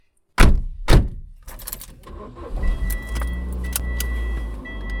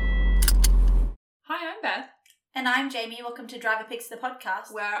I'm Beth. And I'm Jamie. Welcome to Driver Picks the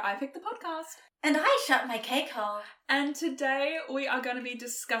podcast. Where I pick the podcast. And I shut my cake hole. And today we are going to be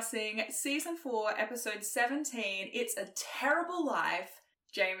discussing Season 4, Episode 17, It's a Terrible Life.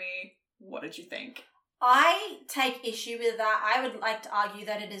 Jamie, what did you think? I take issue with that. I would like to argue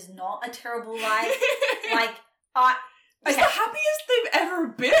that it is not a terrible life. It's the happiest they've ever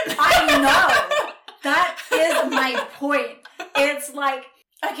been. I know. That is my point. It's like,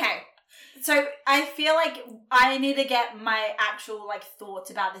 okay, so I feel like I need to get my actual,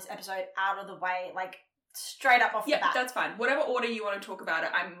 thoughts about this episode out of the way, straight up off the bat. Yeah, that's fine. Whatever order you want to talk about it,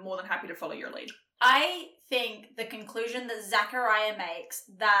 I'm more than happy to follow your lead. I think the conclusion that Zachariah makes,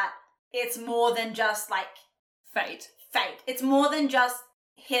 that it's more than just, Fate. It's more than just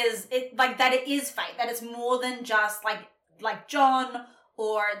that it is fate. That it's more than just, like John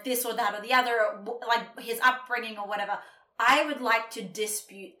or this or that or the other, or, his upbringing or whatever. I would like to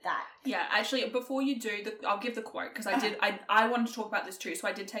dispute that. Yeah, actually, before you do, I'll give the quote, because I wanted to talk about this too, so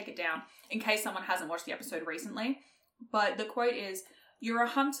I did take it down, in case someone hasn't watched the episode recently. But the quote is, "You're a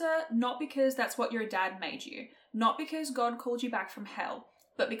hunter not because that's what your dad made you, not because God called you back from hell,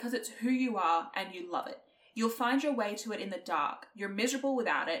 but because it's who you are and you love it. You'll find your way to it in the dark. You're miserable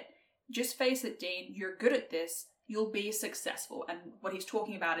without it. Just face it, Dean, you're good at this. You'll be successful." And what he's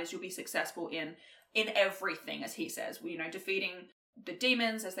talking about is you'll be successful in everything, as he says, defeating the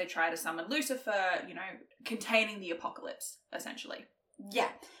demons as they try to summon Lucifer, containing the apocalypse, essentially. Yeah,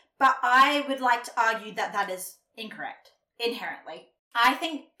 but I would like to argue that that is incorrect, inherently. I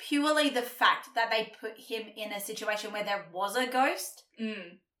think purely the fact that they put him in a situation where there was a ghost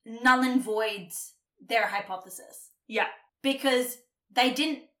null and voids their hypothesis. Yeah. Because they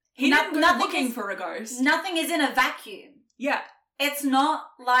didn't... He didn't go looking for a ghost. Nothing is in a vacuum. Yeah. It's not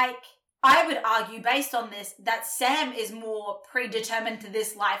like... I would argue, based on this, that Sam is more predetermined to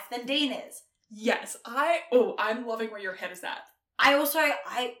this life than Dean is. Yes. I'm loving where your head is at. I don't know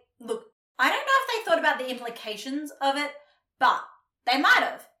if they thought about the implications of it, but they might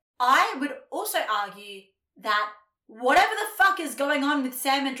have. I would also argue that whatever the fuck is going on with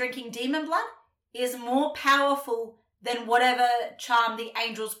Sam and drinking demon blood is more powerful than whatever charm the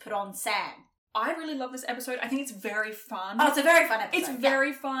angels put on Sam. I really love this episode. I think it's very fun. Oh, it's a very fun episode. It's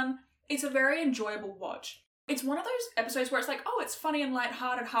very fun. It's a very enjoyable watch. It's one of those episodes where it's like, oh, it's funny and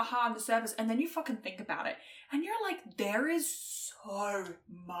lighthearted, haha, on the surface, and then you fucking think about it, and you're like, there is so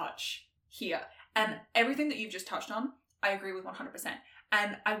much here. And everything that you've just touched on, I agree with 100%.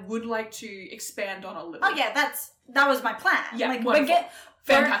 And I would like to expand on a little. Oh yeah, that was my plan. Yeah,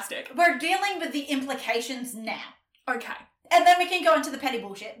 fantastic. We're dealing with the implications now. Okay. And then we can go into the petty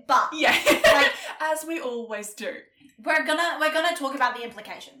bullshit, but... Yeah, as we always do. We're gonna talk about the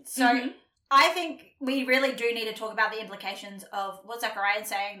implications. So, I think we really do need to talk about the implications of what Zachariah is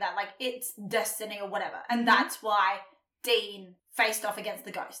saying, that, it's destiny or whatever. And that's why Dean faced off against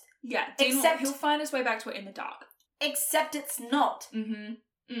the ghost. Yeah, he'll find his way back to it in the dark. Except it's not.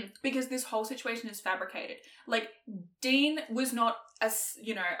 Because this whole situation is fabricated. Dean was not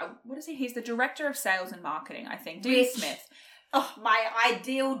what is he? He's the director of sales and marketing, I think. Dean Smith. Oh, my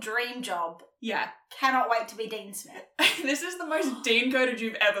ideal dream job. Yeah. Cannot wait to be Dean Smith. This is the most Dean-coded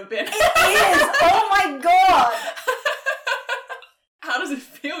you've ever been. It is! Oh my god! How does it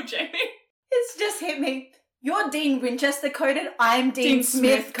feel, Jamie? It's just hit me. You're Dean Winchester-coded, I'm Dean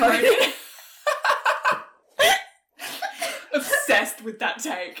Smith-coded. Obsessed with that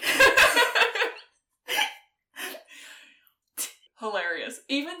take. Hilarious.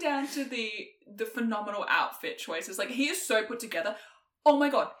 Even down to the phenomenal outfit choices. He is so put together. Oh my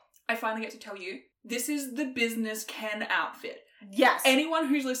god. I finally get to tell you, this is the business Ken outfit. Yes. Anyone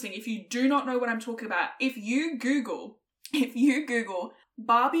who's listening, if you do not know what I'm talking about, if you Google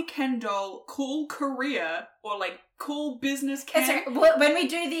Barbie Ken doll cool career or cool business Ken. Sorry, when we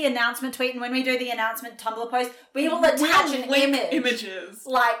do the announcement tweet and when we do the announcement Tumblr post, we will attach an image. Images.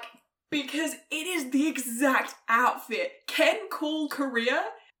 Because it is the exact outfit. Ken cool career.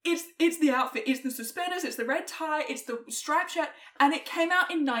 It's the outfit. It's the suspenders, it's the red tie, it's the striped shirt, and it came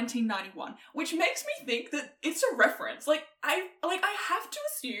out in 1991, which makes me think that it's a reference. I have to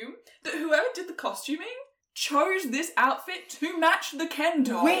assume that whoever did the costuming chose this outfit to match the Ken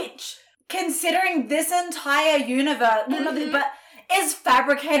doll. Which, considering this entire universe, but is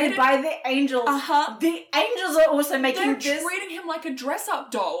fabricated by the angels. The angels are also making They're treating him like a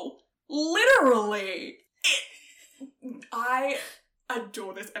dress-up doll. Literally. I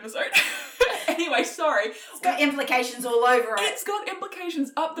adore this episode. Anyway, sorry. It's got implications all over it. It's got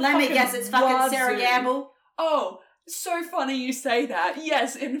implications up the Let me guess, it's fucking Sarah Gamble. Oh, so funny you say that.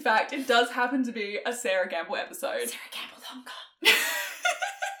 Yes, in fact, it does happen to be a Sarah Gamble episode. Sarah Gamble Hong Kong.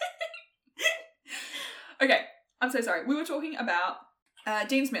 Okay, I'm so sorry. We were talking about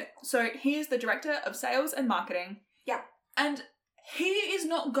Dean Smith. So he is the director of sales and marketing. Yeah. And he is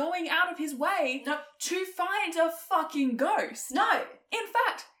not going out of his way No. to find a fucking ghost. No. In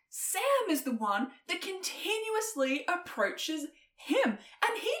fact, Sam is the one that continuously approaches him.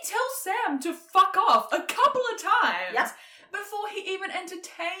 And he tells Sam to fuck off a couple of times Yep. before he even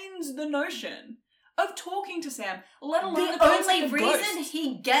entertains the notion of talking to Sam, let alone The the concept only of reason ghost.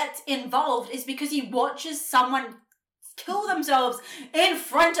 he gets involved is because he watches someone kill themselves in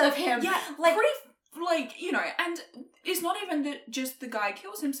front of him. Yeah, like and it's not even that just the guy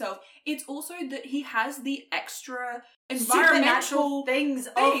kills himself, it's also that he has the extra supernatural environmental things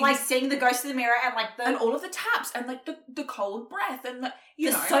of like seeing the ghost in the mirror and like the and all of the taps and like the cold breath and the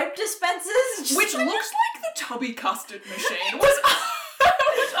soap dispensers, which looks like the tubby custard machine. Was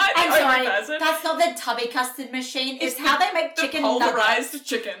I'm sorry, that's not the tubby custard machine. It's how they make chicken pulverized nuggets.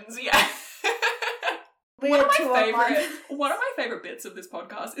 chickens. Yeah. One of my favorite bits of this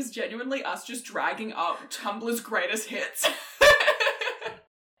podcast is genuinely us just dragging up Tumblr's greatest hits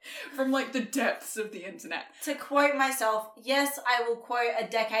from like the depths of the internet. To quote myself, yes, I will quote a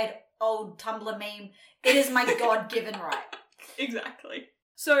decade-old Tumblr meme. It is my God-given right. Exactly.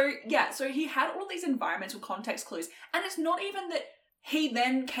 So he had all of these environmental context clues, and it's not even that he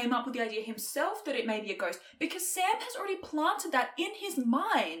then came up with the idea himself that it may be a ghost, because Sam has already planted that in his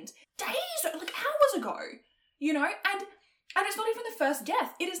mind days, like hours ago, and it's not even the first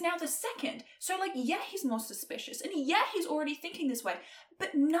death, it is now the second. So like, yeah, he's more suspicious, and yeah, he's already thinking this way,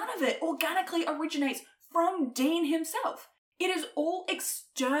 but none of it organically originates from Dean himself. It is all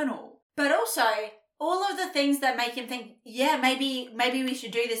external. But also, all of the things that make him think, yeah, maybe we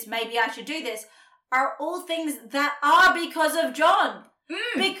should do this, maybe I should do this, are all things that are because of John.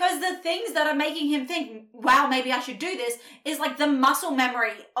 Because the things that are making him think, wow, maybe I should do this, is like the muscle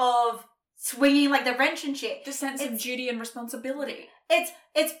memory of swinging like the wrench and shit. The sense of duty and responsibility.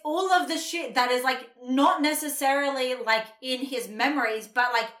 It's all of the shit that is like not necessarily like in his memories,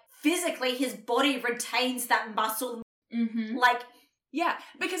 but like physically his body retains that muscle. Mm-hmm. Like, yeah,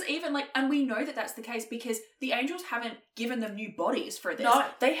 because even like, and we know that that's the case because the angels haven't given them new bodies for this. No.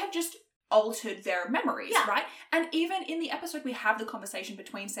 They have just altered their memories, Yeah. right? And even in the episode, we have the conversation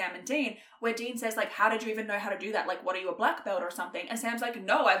between Sam and Dean, where Dean says, like, how did you even know how to do that? Like, what are you, a black belt or something? And Sam's like,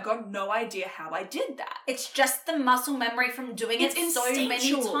 no, I've got no idea how I did that. it's just the muscle memory from doing It's it so many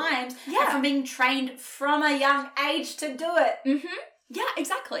instinctual. times. Yeah. And from being trained from a young age to do it. Mm-hmm. Yeah,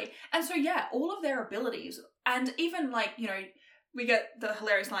 exactly. And so, yeah, all of their abilities, and even, like, we get the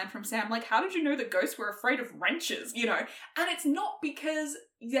hilarious line from Sam, like, how did you know that ghosts were afraid of wrenches, And it's not because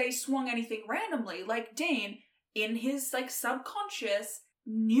they swung anything randomly. Like, Dean, in his, like, subconscious,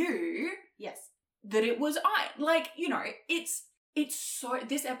 knew Yes. that it was it's so,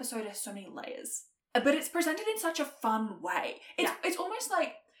 this episode has so many layers. But it's presented in such a fun way. It's almost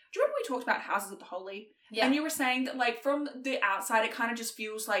like, do you remember we talked about Houses of the Holy? Yeah. And you were saying that, like, from the outside, it kind of just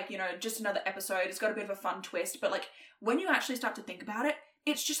feels like, just another episode. It's got a bit of a fun twist. But, like, when you actually start to think about it,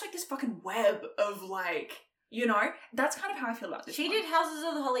 it's just, like, this fucking web of, like, that's kind of how I feel about this She one. did Houses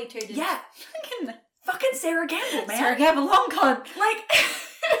of the Holy too, didn't Yeah. Fucking Sarah Gamble, man. Sarah Gamble, long con. Like,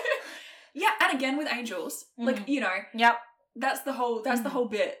 yeah, and again with angels. Like, Yep. that's the whole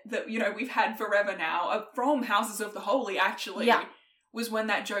bit that, we've had forever now, from Houses of the Holy, actually. Yeah. Was when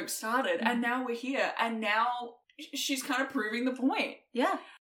that joke started, and now we're here, and now she's kind of proving the point. Yeah.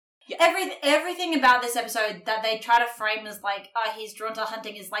 Yeah. Everything about this episode that they try to frame as like, oh, he's drawn to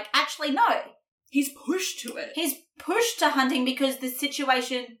hunting is like, actually, no. He's pushed to it. He's pushed to hunting because the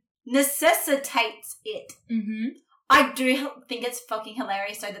situation necessitates it. Mm-hmm. I do think it's fucking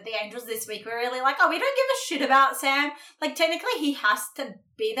hilarious so that the angels this week were really like, oh, we don't give a shit about Sam. Like, technically he has to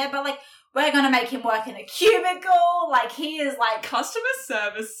be there, but like, we're gonna make him work in a cubicle. Like, he is like... Customer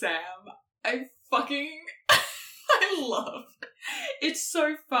service Sam. I love. It's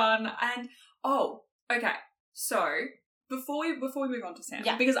so fun. And, okay. So, before we move on to Sam,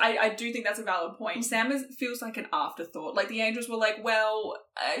 Yeah. because I do think that's a valid point, Sam feels like an afterthought. Like, the angels were like, well,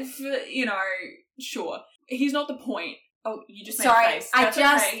 sure. He's not the point. Oh, you just made a face. That's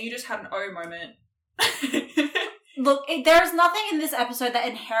okay. You just had an O moment. Look, there is nothing in this episode that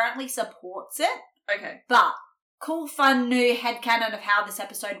inherently supports it. Okay. But, cool, fun, new headcanon of how this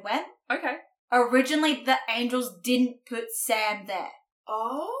episode went. Okay. Originally, the angels didn't put Sam there.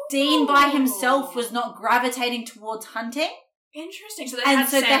 Oh. Dean by himself was not gravitating towards hunting. Interesting. So they And had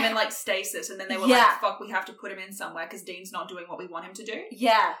so Sam they- in, like, stasis, and then they were Yeah. like, fuck, we have to put him in somewhere because Dean's not doing what we want him to do?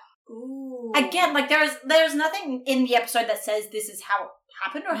 Yeah. Ooh. Again, like, there's nothing in the episode that says this is how it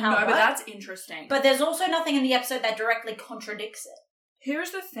happened or how it but worked. that's interesting. But there's also nothing in the episode that directly contradicts it.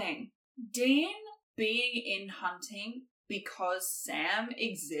 Here's the thing. Dean being in hunting because Sam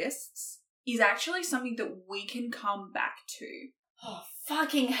exists is actually something that we can come back to. Oh,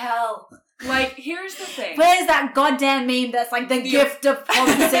 fucking hell. Like, here's the thing. Where's that goddamn meme that's like the gift of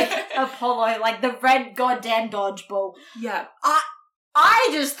Apollo, like the red goddamn dodgeball? Yeah. I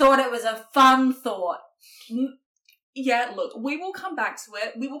just thought it was a fun thought. Yeah, look, we will come back to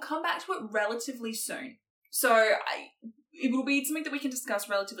it. We will come back to it relatively soon. So, it will be something that we can discuss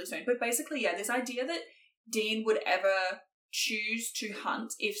relatively soon. But basically, yeah, this idea that Dean would ever choose to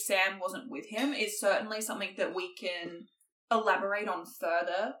hunt if Sam wasn't with him is certainly something that we can elaborate on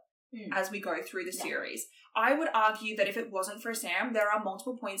further as we go through the series. I would argue that if it wasn't for Sam, there are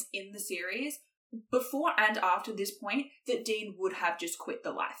multiple points in the series, before and after this point, that Dean would have just quit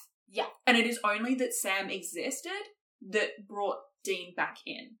the life. Yeah. And it is only that Sam existed that brought Dean back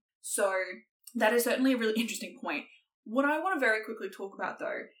in. So that is certainly a really interesting point. What I want to very quickly talk about,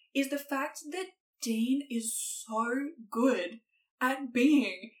 though, is the fact that Dean is so good at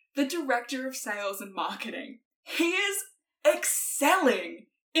being the director of sales and marketing. He is excelling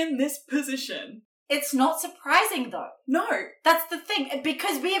in this position. It's not surprising, though. No. That's the thing,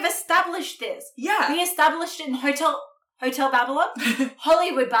 because we have established this. Yeah. We established it in Hotel Babylon,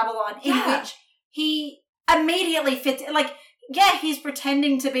 Hollywood Babylon, in which he immediately fits, like, yeah, he's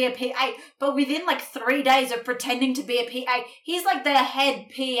pretending to be a PA, but within, like, 3 days of pretending to be a PA, he's, like, their head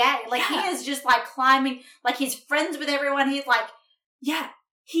PA. Like, he is just, like, climbing, like, he's friends with everyone. He's, like... Yeah,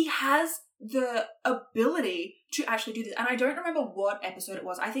 he has the ability to actually do this. And I don't remember what episode it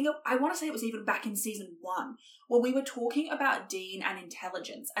was. I want to say it was even back in season 1, where we were talking about Dean and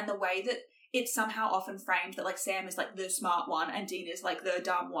intelligence and the way that it's somehow often framed that, like, Sam is, like, the smart one and Dean is, like, the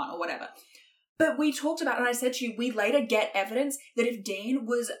dumb one or whatever. But we talked about, and I said to you, we later get evidence that if Dean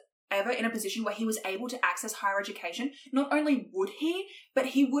was ever in a position where he was able to access higher education, not only would he, but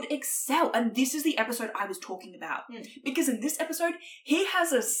he would excel. And this is the episode I was talking about. Because in this episode, he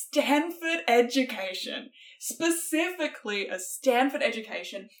has a Stanford education. Specifically a Stanford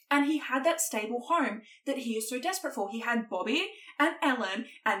education. And he had that stable home that he is so desperate for. He had Bobby and Ellen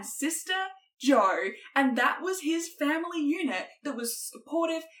and sister Joe, and that was his family unit that was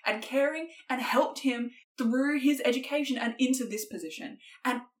supportive and caring and helped him through his education and into this position.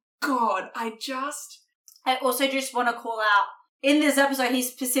 And God, I also just want to call out, in this episode, he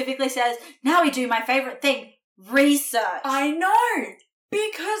specifically says, now we do my favorite thing, research. I know!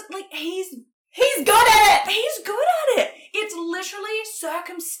 Because, like, he's good at it! He's good at it! It's literally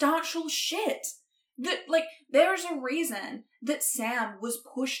circumstantial shit. That, like, there is a reason that Sam was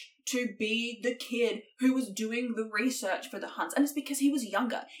pushed to be the kid who was doing the research for the hunts. And it's because he was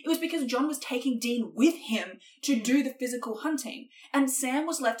younger. It was because John was taking Dean with him to do the physical hunting. And Sam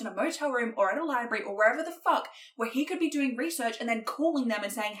was left in a motel room or at a library or wherever the fuck where he could be doing research and then calling them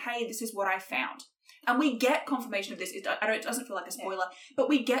and saying, hey, this is what I found. And we get confirmation of this. It doesn't feel like a spoiler, but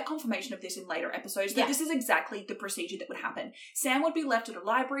we get confirmation of this in later episodes that this is exactly the procedure that would happen. Sam would be left at a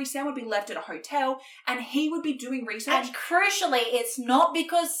library, Sam would be left at a hotel, and he would be doing research. And crucially, it's not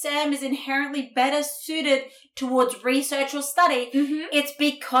because Sam is inherently better suited towards research or study. It's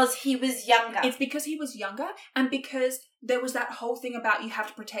because he was younger. It's because he was younger, and because there was that whole thing about you have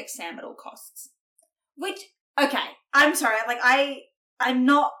to protect Sam at all costs. Which, okay, I'm sorry, like, I'm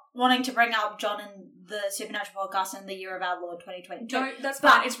not wanting to bring up John and the Supernatural podcast in the year of our Lord 2022. No, that's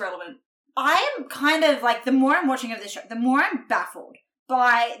fine. It's relevant. I am kind of, like, the more I'm watching of this show, the more I'm baffled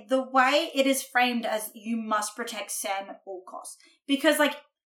by the way it is framed as you must protect Sam at all costs. Because, like,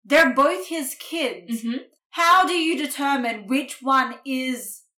 they're both his kids. How do you determine which one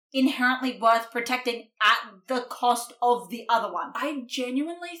is inherently worth protecting at the cost of the other one? I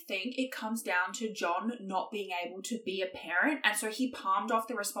genuinely think it comes down to John not being able to be a parent, and so he palmed off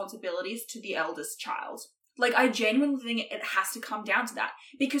the responsibilities to the eldest child. Like, I genuinely think it has to come down to that,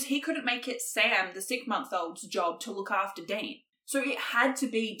 because he couldn't make it Sam, the 6-month-old's job to look after Dean. So it had to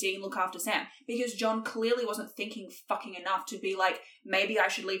be Dean look after Sam, because John clearly wasn't thinking fucking enough to be like, maybe I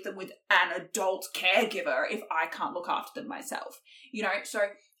should leave them with an adult caregiver if I can't look after them myself. You know, so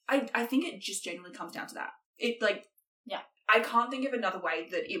I think it just genuinely comes down to that. I can't think of another way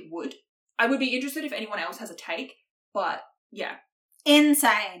that it would. I would be interested if anyone else has a take, but yeah.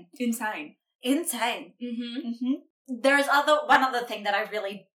 Insane. There is one other thing that I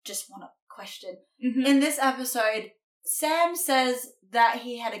really just want to question. In this episode, Sam says that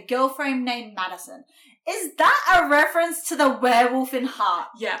he had a girlfriend named Madison. Is that a reference to the werewolf in Heart?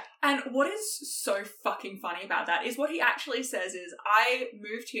 Yeah, and what is so fucking funny about that is what he actually says is, I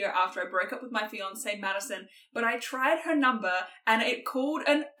moved here after I broke up with my fiancée Madison, but I tried her number and it called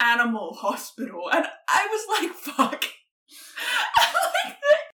an animal hospital. And I was like, fuck.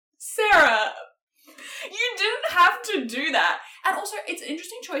 Sarah, You didn't have to do that. And also, it's an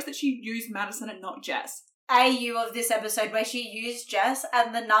interesting choice that she used Madison and not Jess. AU of this episode where she used Jess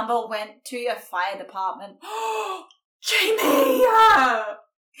and the number went to a fire department. Jamie!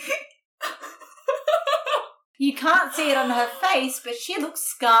 You can't see it on her face, but she looks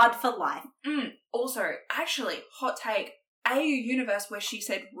scarred for life. Also, actually, hot take, AU universe where she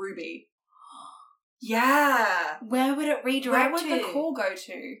said Ruby. Yeah. Where would it redirect Where would the call go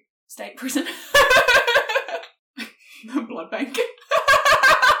to? State prison. The blood bank.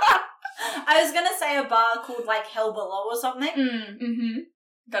 I was going to say a bar called like Hell Below or something. Mm-hmm.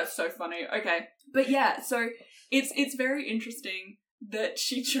 That's so funny. Okay. But yeah, so it's very interesting that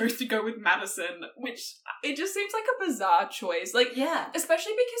she chose to go with Madison, which it just seems like a bizarre choice. Like, yeah.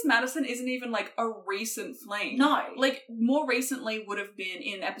 Especially because Madison isn't even like a recent fling. No. Like, more recently would have been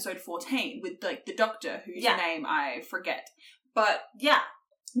in episode 14 with like the doctor whose name I forget. But yeah.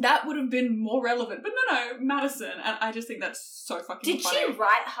 That would have been more relevant. But no, Madison. And I just think that's so fucking funny. Did she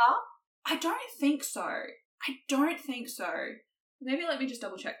write her? I don't think so. Maybe let me just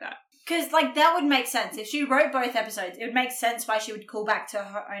double check that. Because, like, that would make sense. If she wrote both episodes, it would make sense why she would call back to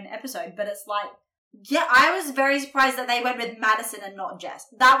her own episode. But it's like, yeah, I was very surprised that they went with Madison and not Jess.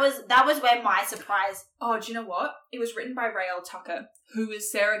 That was where my surprise... Oh, do you know what? It was written by Raelle Tucker, who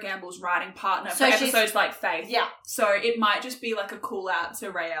is Sarah Gamble's writing partner for episodes like Faith. Yeah. So it might just be like a call out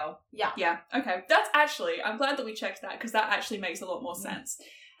to Raelle. Yeah. Yeah, okay. That's actually... I'm glad that we checked that, because that actually makes a lot more sense.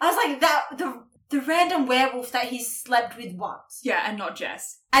 I was like, the random werewolf that he slept with once. Yeah, and not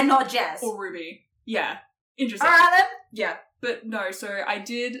Jess. And not Jess. Or Ruby. Yeah. Interesting. Alright then. Yeah. But no, so I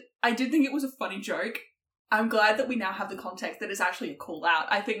did think it was a funny joke. I'm glad that we now have the context that it's actually a call out.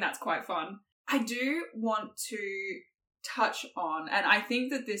 I think that's quite fun. I do want to touch on, and I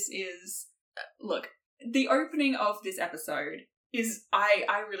think that this is, look, the opening of this episode is,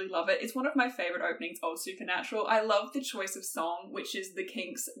 I really love it. It's one of my favourite openings of Supernatural. I love the choice of song, which is the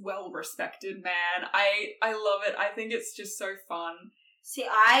Kinks' Well Respected Man. I love it. I think it's just so fun. See,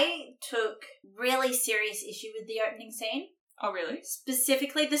 I took really serious issue with the opening scene. Oh, really?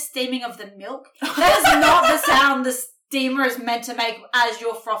 Specifically the steaming of the milk. That is not the sound the steamer is meant to make as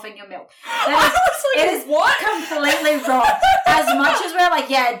you're frothing your milk. It is what? Completely wrong. As much as we're like,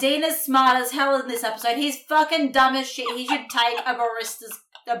 yeah, Dean is smart as hell in this episode, he's fucking dumb as shit. He should take a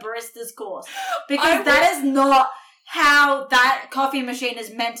barista's course. Because that is not how that coffee machine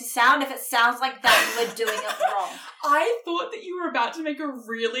is meant to sound. If it sounds like that, we're doing it wrong. I thought that you were about to make a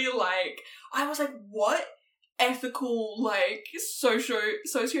really, I was like, what ethical,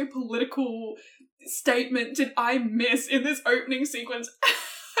 socio-political statement did I miss in this opening sequence? I'm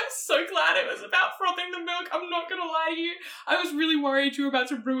so glad it was about frothing the milk. I'm not gonna lie to you. I was really worried you were about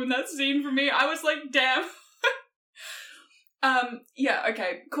to ruin that scene for me. I was like, damn. Yeah,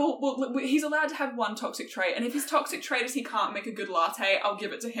 okay, cool. Well, he's allowed to have one toxic trait, and if his toxic trait is he can't make a good latte, I'll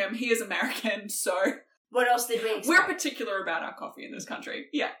give it to him. He is American, so... What else did we expect? We're particular about our coffee in this country.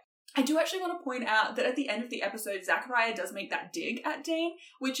 Yeah. I do actually want to point out that at the end of the episode, Zachariah does make that dig at Dean,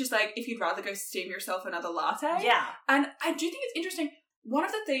 which is like, if you'd rather go steam yourself another latte. Yeah. And I do think it's interesting. One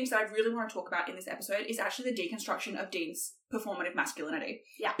of the things that I really want to talk about in this episode is actually the deconstruction of Dean's performative masculinity.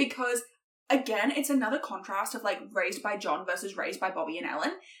 Yeah. Because, again, it's another contrast of, raised by John versus raised by Bobby and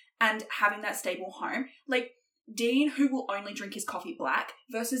Ellen, and having that stable home. Dean, who will only drink his coffee black,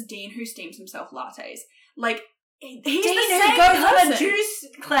 versus Dean, who steams himself lattes. He's Dean the who same goes person. on a juice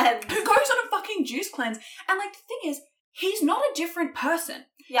cleanse. Who goes on a fucking juice cleanse. And, the thing is, he's not a different person.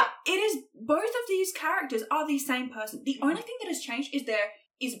 Yeah. It is, both of these characters are the same person. The only thing that has changed is there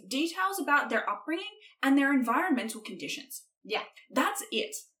is details about their upbringing and their environmental conditions. Yeah. That's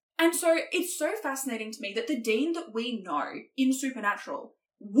it. And so, it's so fascinating to me that the Dean that we know in Supernatural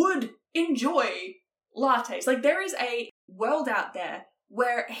would enjoy lattes. There is a world out there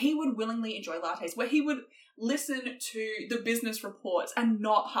where he would willingly enjoy lattes, where he would listen to the business reports and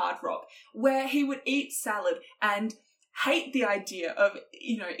not hard rock, where he would eat salad and hate the idea of,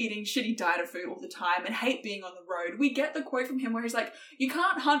 eating shitty diner food all the time and hate being on the road. We get the quote from him where he's like, you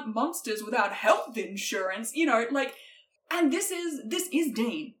can't hunt monsters without health insurance, and this is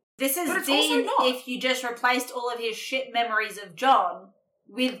Dean. This is Dean if you just replaced all of his shit memories of John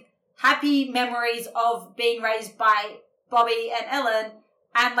with happy memories of being raised by Bobby and Ellen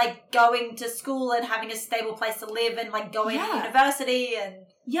and going to school and having a stable place to live and going to university and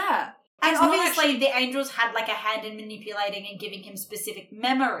and obviously the angels had a hand in manipulating and giving him specific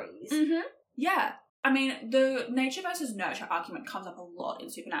memories. Mm-hmm. Yeah. I mean, the nature versus nurture argument comes up a lot in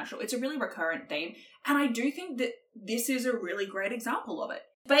Supernatural. It's a really recurrent theme, and I do think that this is a really great example of it.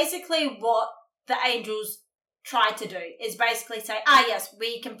 Basically what the angels tried to do is basically say, yes,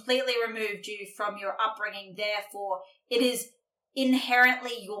 we completely removed you from your upbringing, therefore it is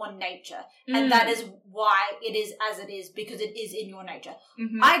inherently your nature. And that is why it is as it is, because it is in your nature.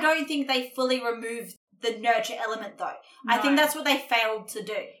 Mm-hmm. I don't think they fully removed the nurture element, though. No. I think that's what they failed to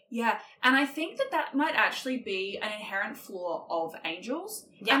do. Yeah, and I think that might actually be an inherent flaw of angels.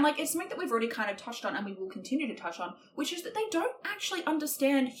 Yeah. And, like, it's something that we've already kind of touched on and we will continue to touch on, which is that they don't actually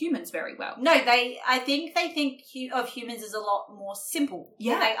understand humans very well. No, I think they think of humans as a lot more simple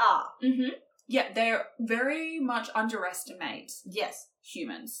than they are. Mm-hmm. Yeah, they very much underestimate Yes.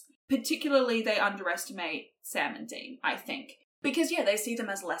 humans. Particularly, they underestimate Sam and Dean, I think. Because, yeah, they see them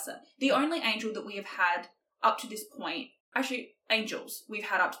as lesser. The only angel that we have had up to this point, actually, angels we've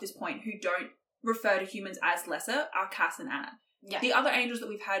had up to this point who don't refer to humans as lesser are Cass and Anna. Yeah. The other angels that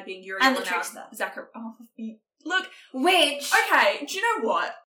we've had being Uriel And the trickster. Zachary. Oh, look. Which... Okay, do you know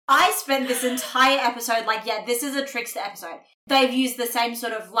what? I spent this entire episode this is a trickster episode. They've used the same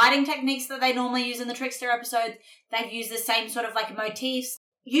sort of lighting techniques that they normally use in the trickster episodes. They've used the same sort of motifs.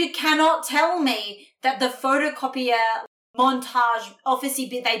 You cannot tell me that the photocopier montage officey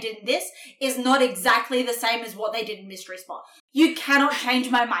bit they did in this is not exactly the same as what they did in Mystery Spot. You cannot change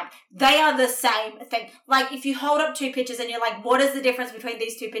my mind. They are the same thing. If you hold up two pictures and you're like, what is the difference between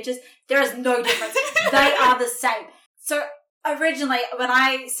these two pictures? There is no difference. They are the same. So originally, when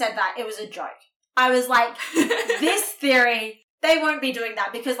I said that, it was a joke. I was like, this theory, they won't be doing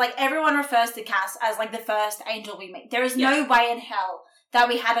that because everyone refers to Cass as the first angel we meet. There is no way in hell that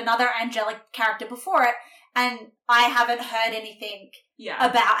we had another angelic character before it, and I haven't heard anything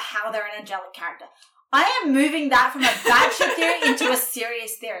about how they're an angelic character. I am moving that from a batshit theory into a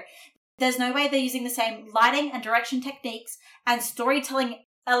serious theory. There's no way they're using the same lighting and direction techniques and storytelling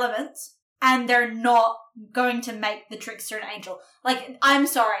elements, and they're not going to make the trickster an angel. I'm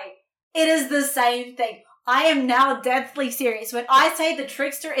sorry. It is the same thing. I am now deathly serious. When I say the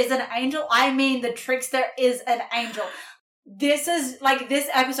trickster is an angel, I mean the trickster is an angel. This is, this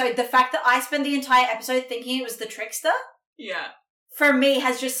episode, the fact that I spent the entire episode thinking it was the trickster, for me,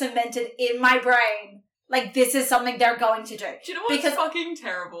 has just cemented in my brain, this is something they're going to do. Do you know what's fucking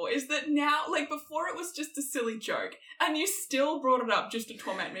terrible? Is that now, before it was just a silly joke, and you still brought it up just to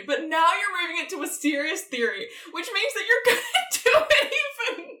torment me, but now you're moving it to a serious theory, which means that you're going to do it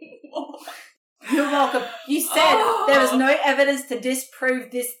even more. You're welcome. You said there was no evidence to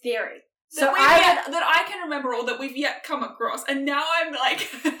disprove this theory. So that I can remember or that we've yet come across, and now I'm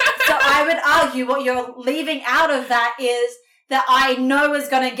So I would argue what you're leaving out of that is that I know is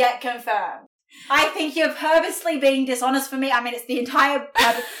going to get confirmed. I think you're purposely being dishonest for me. I mean, it's the entire...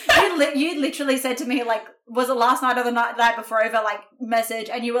 you literally said to me, was it last night or the night before over, message,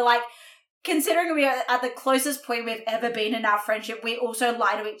 and you were like, considering we are at the closest point we've ever been in our friendship, we also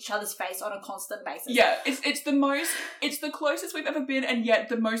lie to each other's face on a constant basis. Yeah, it's the closest we've ever been, and yet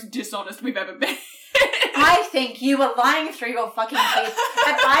the most dishonest we've ever been. I think you were lying through your fucking teeth,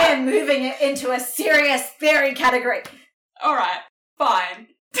 and I am moving it into a serious theory category. Alright, fine.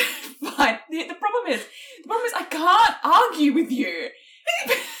 Fine. The problem is I can't argue with you.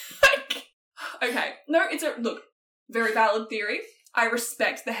 Okay. No, look, very valid theory. I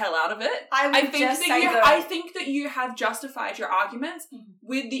respect the hell out of it. I think that you have justified your arguments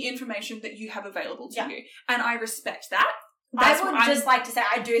with the information that you have available to you. And I respect that. I would just like to say,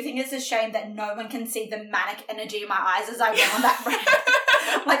 I do think it's a shame that no one can see the manic energy in my eyes as I went on that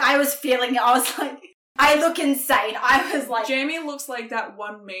rant. I was feeling it. I was like, I look insane. I was like... Jamie looks like that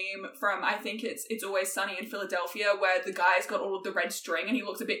one meme from, I think it's Always Sunny in Philadelphia, where the guy's got all of the red string and he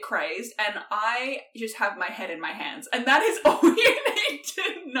looks a bit crazed, and I just have my head in my hands. And that is all you need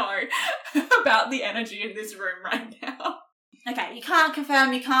to know about the energy in this room right now. Okay, you can't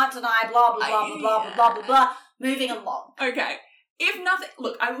confirm, you can't deny, blah, blah, blah, blah, blah, blah, blah, blah. Moving along. Okay. If nothing...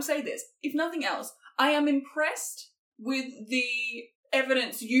 Look, I will say this. If nothing else, I am impressed with the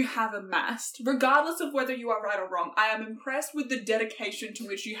evidence you have amassed, regardless of whether you are right or wrong. I am impressed with the dedication to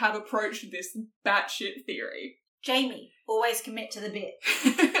which you have approached this batshit theory. Jamie, always commit to the bit.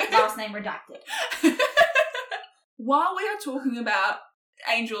 Last name redacted. While we are talking about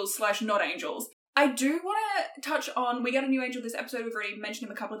angels / not angels, I do want to touch on, we got a new angel this episode, we've already mentioned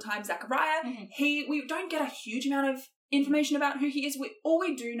him a couple of times, Zachariah. Mm-hmm. We don't get a huge amount of information about who he is. All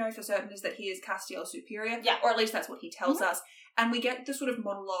we do know for certain is that he is Castiel's superior, or at least that's what he tells us. And we get the sort of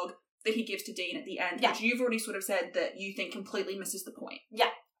monologue that he gives to Dean at the end, which you've already sort of said that you think completely misses the point. Yeah.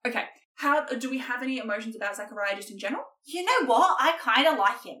 Okay. How do we have any emotions about Zachariah just in general? You know what? I kind of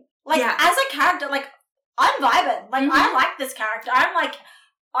like him. As a character, I'm vibing. I like this character. I'm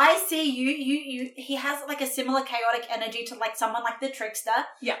I see you, he has like a similar chaotic energy to like someone like the Trickster.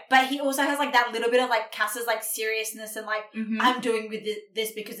 Yeah. But he also has like that little bit of like Cass's like seriousness and like, Mm-hmm. I'm doing with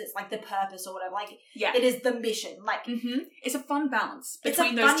this because it's like the purpose or whatever. Like, Yeah. it is the mission. Like, It's a fun balance It's a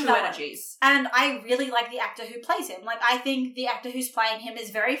between those fun two balance. energies. and I really like the actor who plays him. Like, I think the actor who's playing him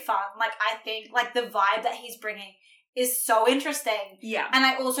is very fun. Like, I think like the vibe that he's bringing is so interesting. Yeah. And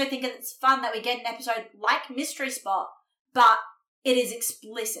I also think it's fun that we get an episode like Mystery Spot, but it is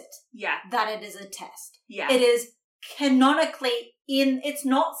explicit Yeah. that it is a test. Yeah. It is canonically it's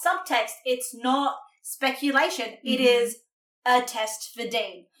not subtext, it's not speculation. It Mhm. is a test for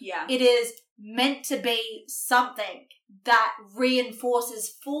Dean. Yeah. It is meant to be something that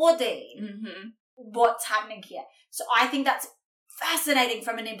reinforces for Dean Mm-hmm. what's happening here. So I think that's fascinating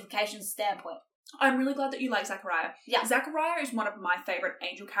from an implication standpoint. I'm really glad that you like Zachariah. Yeah. Zachariah is one of my favourite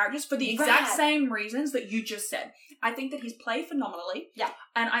Angel characters for the exact Right. same reasons that you just said. I think that he's played phenomenally. Yeah.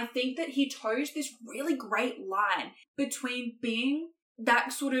 And I think that he toes this really great line between being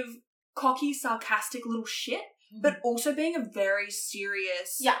that sort of cocky, sarcastic little shit, but also being a very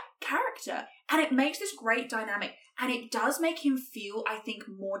serious Yeah. character. And it makes this great dynamic. And it does make him feel, I think,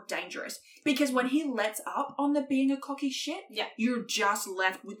 more dangerous. Because when he lets up on the being a cocky shit, Yeah. you're just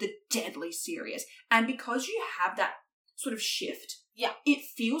left with the deadly serious. And because you have that sort of shift, Yeah. it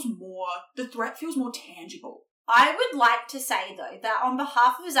feels more, the threat feels more tangible. I would like to say, though, that on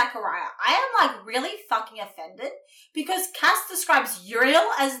behalf of Zachariah, I am, like, really fucking offended because Cass describes Uriel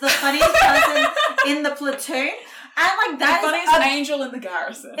as the funniest person in the platoon, and, like, that the is funniest angel in the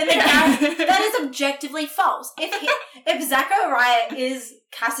garrison. that is objectively false. If Zachariah is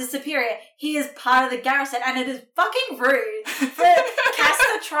Cass's superior, he is part of the garrison, and it is fucking rude for Cass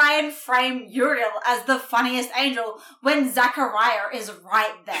to try and frame Uriel as the funniest angel when Zachariah is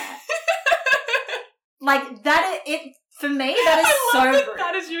right there. Like, for me, that is I so love that rude.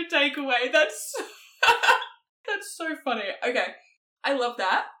 that is your takeaway. That's so funny. Okay, I love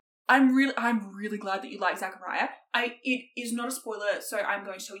that. I'm really glad that you like Zachariah. It is not a spoiler, so I'm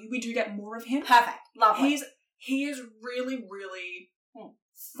going to tell you we do get more of him. Perfect. Lovely. He is really, really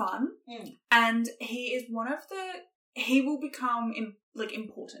fun, Mm. and he is one of he will become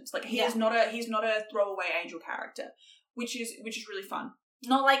important. Like he's not a throwaway angel character, which is really fun.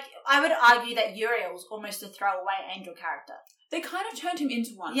 Not like, I would argue that Uriel's almost a throwaway angel character. They kind of turned him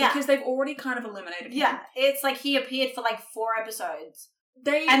into one Yeah. because they've already kind of eliminated him. Yeah, it's like he appeared for like 4 episodes.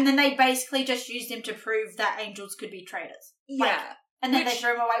 And And then they basically just used him to prove that angels could be traitors. yeah. And then they Which-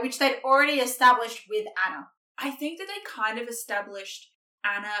 threw him away, which they'd already established with Anna. I think that they kind of established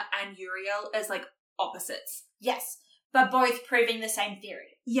Anna and Uriel as like opposites. Yes, but both proving the same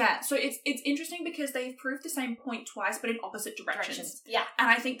theory. Yeah, so it's interesting because they've proved the same point twice, but in opposite directions. Yeah. And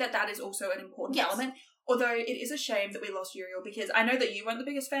I think that is also an important Yes. element. Although it is a shame that we lost Uriel because I know that you weren't the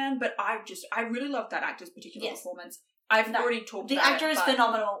biggest fan, but I really loved that actor's particular Yes. performance. I've No, already talked The about actor it, is but-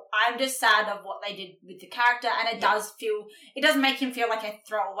 phenomenal. I'm just sad of what they did with the character, and it does make him feel like a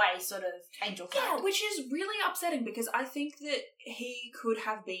throwaway sort of angel Yeah, character. which is really upsetting because I think that he could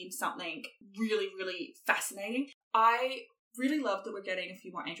have been something really, really fascinating. I really love that we're getting a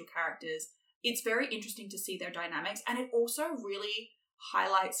few more angel characters. It's very interesting to see their dynamics, and it also really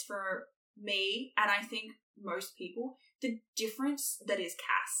highlights for me, and I think most people, the difference that is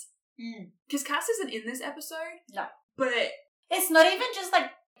Cass. Because Cass isn't in this episode. No. But It's not even just like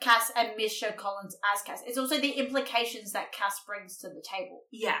Cass and Misha Collins as Cass. It's also the implications that Cass brings to the table.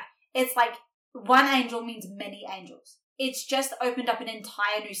 yeah. It's like one angel means many angels. It's just opened up an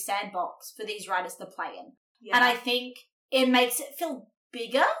entire new sandbox for these writers to play in. Yeah. And I think it makes it feel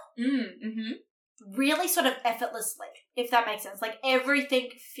bigger, Mm-hmm. really sort of effortlessly, if that makes sense. Like everything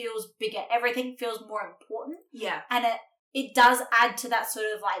feels bigger, everything feels more important, Yeah. and it does add to that sort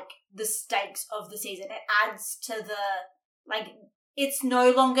of like the stakes of the season. It adds to the, like, it's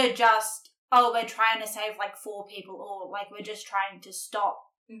no longer just, oh, we're trying to save like 4 people, or like we're just trying to stop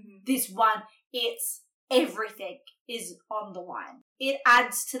Mm-hmm. this one. It's everything is on the line. It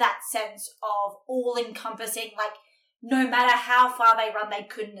adds to that sense of all-encompassing, like, no matter how far they run, they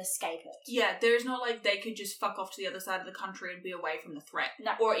couldn't escape it. Yeah, there's not like they could just fuck off to the other side of the country and be away from the threat.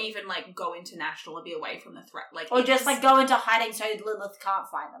 No. Or even like go international and be away from the threat. Like, Or it's- just like go into hiding so Lilith can't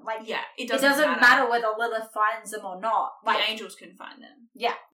find them. Like, yeah, it doesn't matter whether Lilith finds them or not. The Like, angels can find them.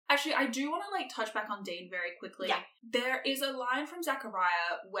 Yeah. Actually, I do want to like touch back on Dean very quickly. Yeah. There is a line from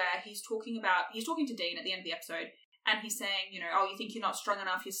Zachariah where he's talking to Dean at the end of the episode, and he's saying, you know, oh, you think you're not strong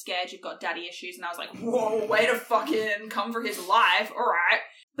enough, you're scared, you've got daddy issues, and I was like, whoa, way to fucking come for his life, alright.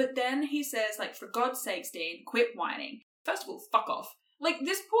 But then he says, like, for God's sakes, Dean, quit whining. First of all, fuck off. Like,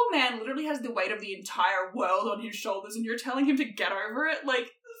 this poor man literally has the weight of the entire world on his shoulders, and you're telling him to get over it? Like,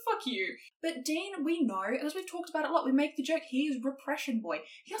 fuck you. But Dean, we know, as we've talked about it a lot, we make the joke, he is repression boy.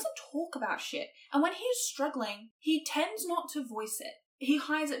 He doesn't talk about shit. And when he's struggling, he tends not to voice it. He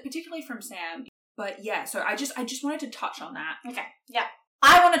hides it, particularly from Sam. But yeah, so I just wanted to touch on that. Okay, yeah.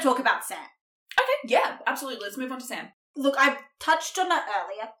 I want to talk about Sam. Okay, yeah, absolutely. Let's move on to Sam. Look, I touched on it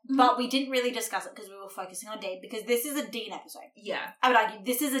earlier, but we didn't really discuss it because we were focusing on Dean, because this is a Dean episode. Yeah. I would argue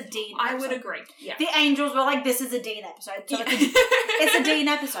this is a Dean episode. I would agree, yeah. The Angels were like, this is a Dean episode. So it's a Dean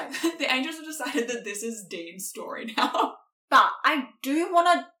episode. The Angels have decided that this is Dean's story now. But I do want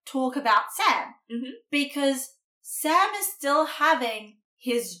to talk about Sam, because Sam is still having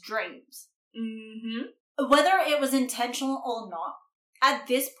his dreams. Whether it was intentional or not, at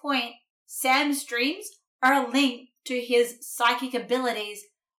this point, Sam's dreams are linked to his psychic abilities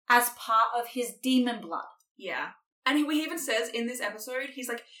as part of his demon blood. Yeah. And he even says in this episode, he's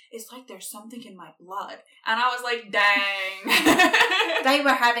like, it's like there's something in my blood. And I was like, dang. They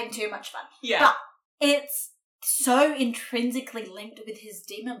were having too much fun. Yeah. But it's so intrinsically linked with his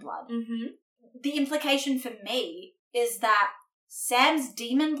demon blood. The implication for me is that Sam's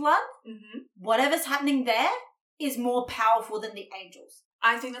demon blood, whatever's happening there, is more powerful than the Angels.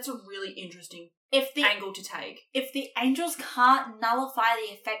 I think that's a really interesting angle to take. If the Angels can't nullify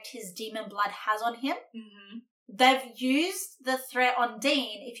the effect his demon blood has on him, they've used the threat on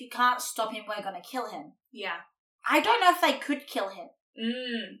Dean, if you can't stop him, we're going to kill him. Yeah. I don't know if they could kill him.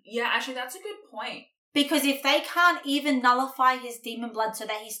 Yeah, actually, that's a good point. Because if they can't even nullify his demon blood so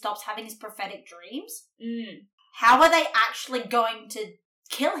that he stops having his prophetic dreams, how are they actually going to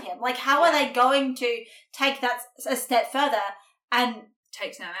kill him? Like, how are they going to take that a step further and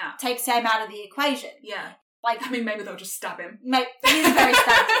take Sam out? Take Sam out of the equation. Yeah. Like, I mean, maybe they'll just stab him. He's very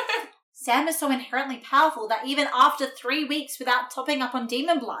stabbable. Sam is so inherently powerful that even after 3 weeks without topping up on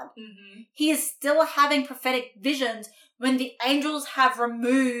demon blood, he is still having prophetic visions when the Angels have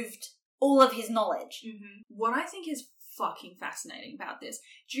removed all of his knowledge. What I think is fucking fascinating about this,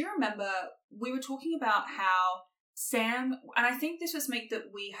 do you remember we were talking about how Sam, and I think this was something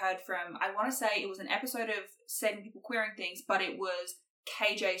that we heard from, I want to say it was an episode of Saving People Queering Things, but it was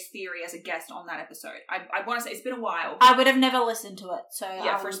KJ's theory as a guest on that episode. I want to say, it's been a while. I would have never listened to it, so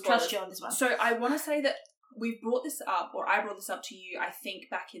yeah, I will trust you on this one. So I want to say that we've brought this up, or I brought this up to you, I think,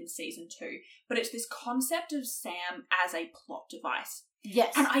 back in season 2, but it's this concept of Sam as a plot device.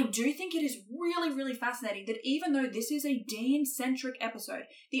 Yes. And I do think it is really, really fascinating that even though this is a Dean-centric episode,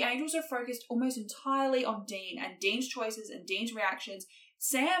 the Angels are focused almost entirely on Dean and Dean's choices and Dean's reactions.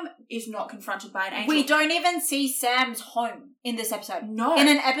 Sam is not confronted by an angel. We don't even see Sam's home in this episode. No. In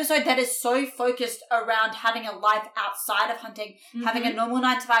an episode that is so focused around having a life outside of hunting, having a normal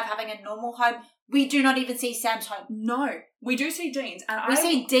 9 to 5, having a normal home, we do not even see Sam's home. No. We do see Dean's. And we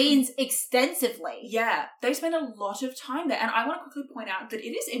see Dean's extensively. Yeah. They spend a lot of time there. And I want to quickly point out that it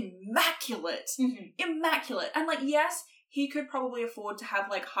is immaculate. Immaculate. And, like, yes, he could probably afford to have,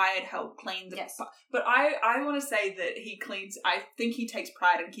 like, hired help clean the... Yes. But I want to say that he cleans... I think he takes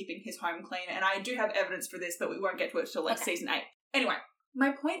pride in keeping his home clean. And I do have evidence for this, but we won't get to it till, like, season 8. Anyway,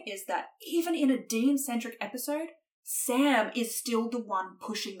 my point is that even in a Dean-centric episode, Sam is still the one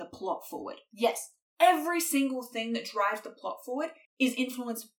pushing the plot forward. Yes. Every single thing that drives the plot forward is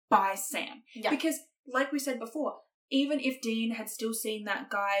influenced by Sam. Yeah. Because, like we said before, even if Dean had still seen that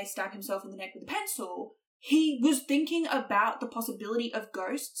guy stab himself in the neck with a pencil, he was thinking about the possibility of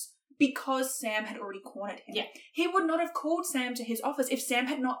ghosts because Sam had already cornered him. Yeah. He would not have called Sam to his office if Sam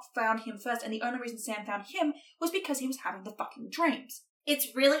had not found him first, and the only reason Sam found him was because he was having the fucking dreams. It's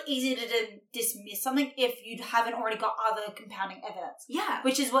really easy to dismiss something if you haven't already got other compounding evidence. Yeah.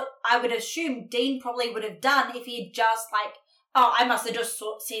 Which is what I would assume Dean probably would have done if he had just, like, oh, I must have just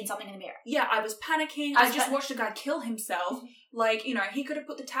seen something in the mirror. Yeah, I was panicking. I just watched a guy kill himself. Like, you know, he could have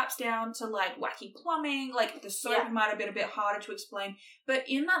put the taps down to, like, wacky plumbing. Like, the soap might have been a bit harder to explain. But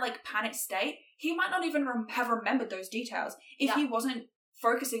in that, like, panic state, he might not even have remembered those details if he wasn't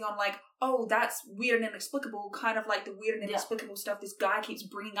focusing on, like, oh, that's weird and inexplicable, kind of like the weird and inexplicable stuff this guy keeps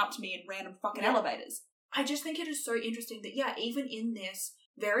bringing up to me in random fucking elevators. I just think it is so interesting that, yeah, even in this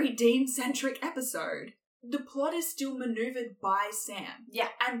very Dean-centric episode, the plot is still maneuvered by Sam. Yeah.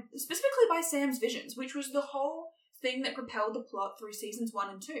 And specifically by Sam's visions, which was the whole thing that propelled the plot through seasons 1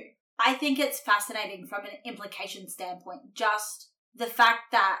 and 2. I think it's fascinating from an implication standpoint. Just the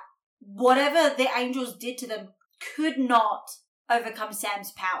fact that whatever the Angels did to them could not overcome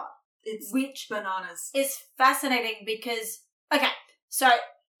Sam's power. Which bananas. Is fascinating because, okay, so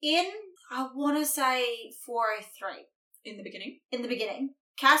in, I want to say 403. In the beginning,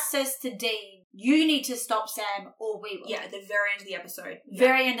 Cass says to Dean, you need to stop Sam or we will. Yeah, at the very end of the episode.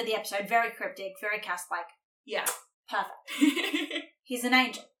 Very end of the episode. Very cryptic, very Cass-like. Yeah. Perfect. he's an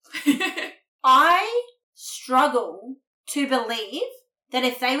angel. I struggle to believe that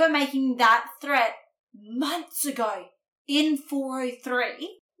if they were making that threat months ago in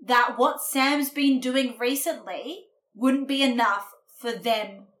 403, that what Sam's been doing recently wouldn't be enough for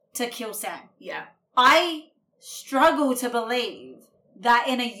them to kill Sam. Yeah. I struggle to believe that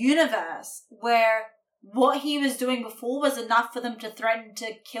in a universe where what he was doing before was enough for them to threaten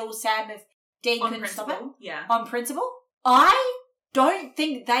to kill Sam if Dean couldn't stop it. Yeah. On principle. I don't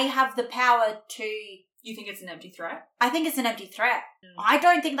think they have the power to... You think it's an empty threat? I think it's an empty threat. I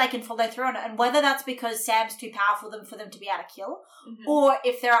don't think they can follow through on it. And whether that's because Sam's too powerful for them to be able to kill, or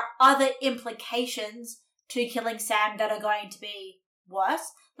if there are other implications to killing Sam that are going to be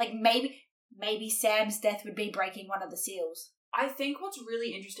worse. Like maybe Sam's death would be breaking one of the seals. I think what's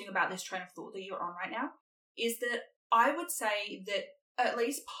really interesting about this train of thought that you're on right now is that I would say that at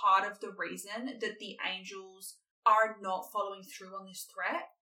least part of the reason that the Angels are not following through on this threat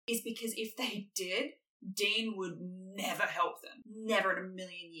is because if they did, Dean would never help them. Never in a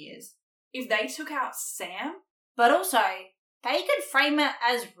million years. If they took out Sam... But also, they could frame it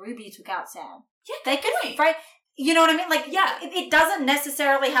as Ruby took out Sam. Yeah, they could frame... You know what I mean? Like, yeah. It doesn't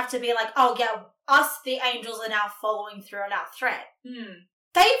necessarily have to be like, oh, yeah, us, the Angels, are now following through on our threat.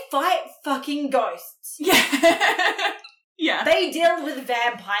 They fight fucking ghosts. Yeah. Yeah. They deal with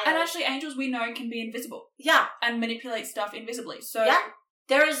vampires. And actually, Angels we know can be invisible. Yeah. And manipulate stuff invisibly. So yeah.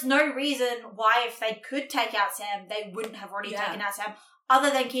 There is no reason why if they could take out Sam, they wouldn't have already taken out Sam, other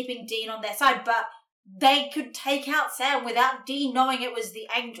than keeping Dean on their side. But they could take out Sam without Dean knowing it was the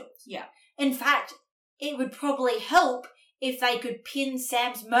Angels. Yeah. In fact, it would probably help if they could pin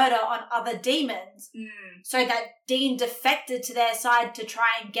Sam's murder on other demons so that Dean defected to their side to try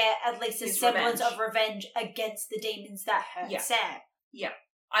and get at least a semblance of revenge against the demons that hurt Sam. Yeah.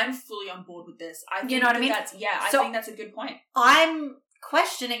 I'm fully on board with this. I think you know what I mean? I think that's a good point. I'm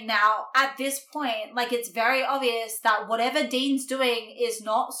questioning now at this point, like it's very obvious that whatever Dean's doing is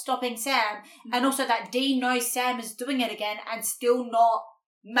not stopping Sam, and also that Dean knows Sam is doing it again and still not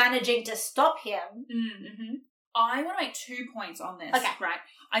managing to stop him. I want to make 2 points on this. Okay. Right.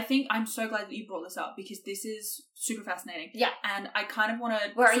 I think I'm so glad that you brought this up because this is super fascinating. Yeah. And I kind of want to...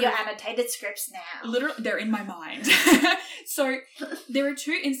 Where are your annotated scripts now? Literally, they're in my mind. So there are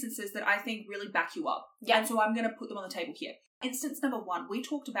 2 instances that I think really back you up. Yeah. And so I'm going to put them on the table here. Instance number 1, we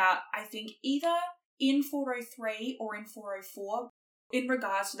talked about, I think, either in 403 or in 404, in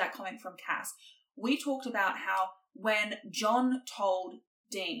regards to that comment from Cass, we talked about how when John told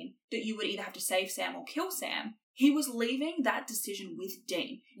Dean that you would either have to save Sam or kill Sam, he was leaving that decision with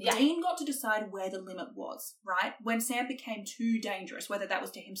Dean. Yeah. Dean got to decide where the limit was, right? When Sam became too dangerous, whether that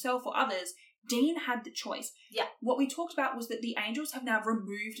was to himself or others, Dean had the choice. Yeah. What we talked about was that the Angels have now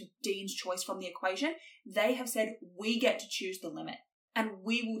removed Dean's choice from the equation. They have said, we get to choose the limit, and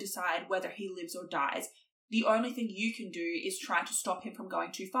we will decide whether he lives or dies. The only thing you can do is try to stop him from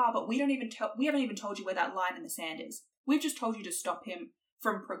going too far, but we haven't even told you where that line in the sand is. We've just told you to stop him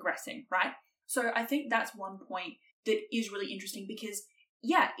from progressing, right? So I think that's one point that is really interesting because,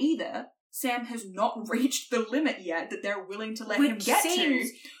 either Sam has not reached the limit yet that they're willing to let him get to,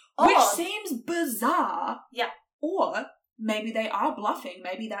 which seems bizarre. Yeah. Or maybe they are bluffing.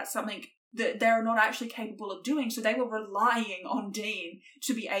 Maybe that's something that they're not actually capable of doing. So they were relying on Dean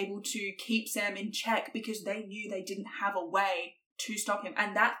to be able to keep Sam in check because they knew they didn't have a way to stop him.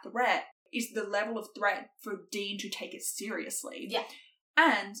 And that threat is the level of threat for Dean to take it seriously. Yeah.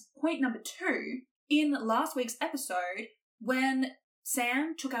 And point number 2, in last week's episode, when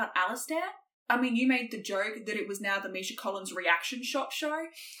Sam took out Alistair, I mean, you made the joke that it was now the Misha Collins reaction shot show,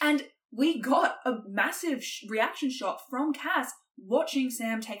 and we got a massive reaction shot from Cass watching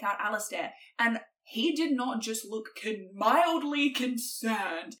Sam take out Alistair, and he did not just look mildly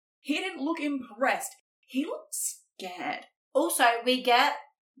concerned. He didn't look impressed. He looked scared. Also, we get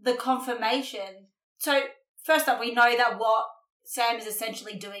the confirmation. So, first up, we know that what Sam is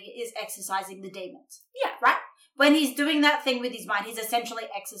essentially doing is exercising the demons. Yeah. Right? When he's doing that thing with his mind, he's essentially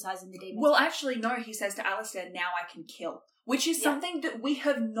exercising the demons. Well, actually, no, he says to Alistair, now I can kill. Which is something that we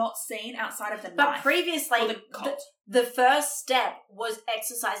have not seen outside of the knife. But previously, the first step was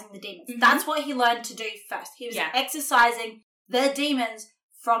exercising the demons. That's what he learned to do first. He was exercising the demons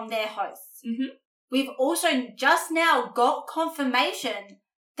from their hosts. We've also just now got confirmation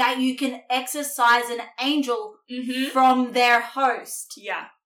that you can exorcise an angel from their host. Yeah.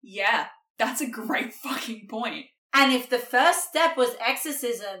 Yeah. That's a great fucking point. And if the first step was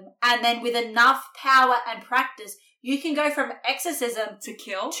exorcism, and then with enough power and practice, you can go from exorcism to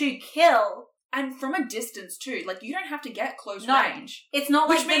kill, And from a distance too. Like, you don't have to get close No. range. It's not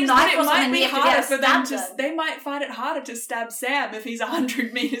like Which the means knife that it or might something be you have to harder get for them to... stabbed. They might find it harder to stab Sam if he's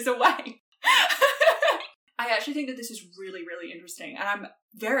 100 meters away. I actually think that this is really, really interesting. And I'm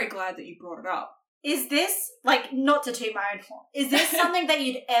very glad that you brought it up. Is this, like, not to toot my own horn, is this something that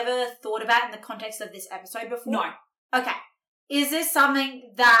you'd ever thought about in the context of this episode before? No. Okay. Is this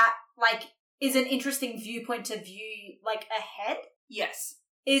something that, like, is an interesting viewpoint to view, like, ahead? Yes.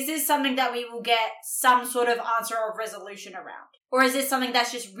 Is this something that we will get some sort of answer or resolution around? Or is this something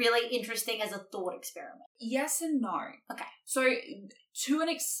that's just really interesting as a thought experiment? Yes and no. Okay. So, to an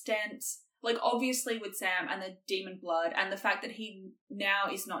extent, like, obviously with Sam and the demon blood and the fact that he now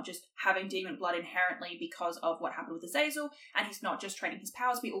is not just having demon blood inherently because of what happened with Azazel, and he's not just training his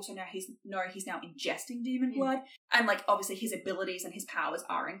powers, we also know he's now ingesting demon blood, and, like, obviously his abilities and his powers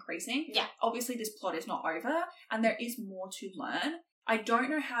are increasing. Yeah. Obviously this plot is not over, and there is more to learn. I don't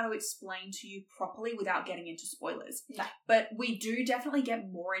know how to explain to you properly without getting into spoilers. No. But we do definitely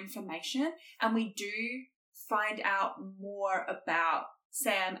get more information, and we do find out more about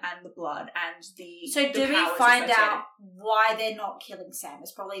Sam and the blood and the So do we powers find associated. out why they're not killing Sam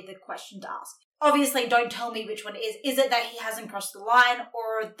is probably the question to ask. Obviously, don't tell me which one it is. Is it that he hasn't crossed the line,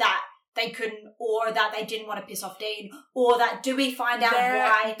 or that they couldn't, or that they didn't want to piss off Dean, or that do we find out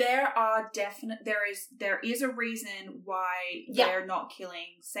why? There is a reason why Yeah. they're not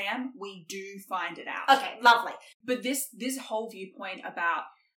killing Sam. We do find it out. Okay, lovely. But this whole viewpoint about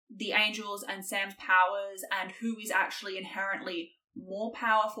the angels and Sam's powers and who is actually inherently more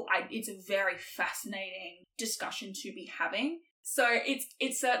powerful, it's a very fascinating discussion to be having. So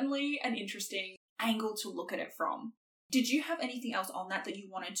it's certainly an interesting angle to look at it from. Did you have anything else on that you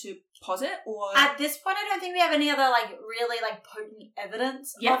wanted to posit, or At this point, I don't think we have any other, like, really, like, potent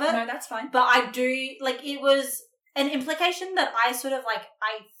evidence yeah, of it. no, that's fine. But I do, like, it was an implication that I sort of, like,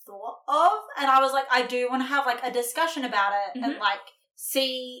 I thought of, and I was like, I do want to have, like, a discussion about it, and, like,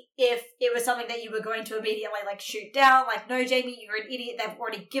 see if it was something that you were going to immediately, like, shoot down. Like, no, Jamie, you're an idiot. They've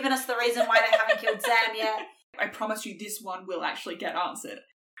already given us the reason why they haven't killed Sam yet. I promise you this one will actually get answered.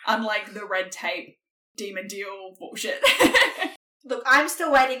 Unlike the red tape demon deal bullshit. Look, I'm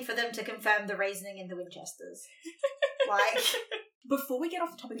still waiting for them to confirm the reasoning in the Winchesters. Like, Before we get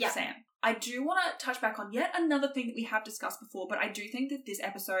off the topic of Sam, I do want to touch back on yet another thing that we have discussed before, but I do think that this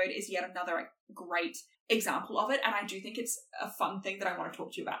episode is yet another great example of it, and I do think it's a fun thing that I want to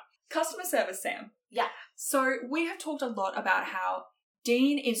talk to you about. Customer service, Sam. Yeah. So we have talked a lot about how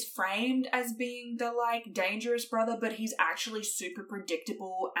Dean is framed as being the, like, dangerous brother, but he's actually super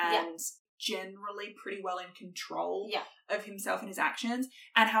predictable and generally pretty well in control of himself and his actions,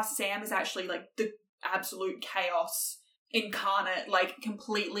 and how Sam is actually, like, the absolute chaos incarnate, like,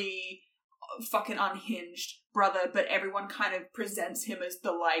 completely fucking unhinged brother, but everyone kind of presents him as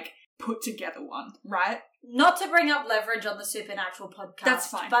the, like, put together one, right? not to bring up Leverage on the Supernatural podcast. That's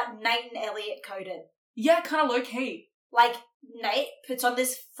fine. But Nate and Elliot coded. Yeah, kind of low-key. Like, Nate puts on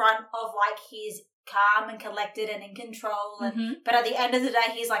this front of, like, he's calm and collected and in control, and but at the end of the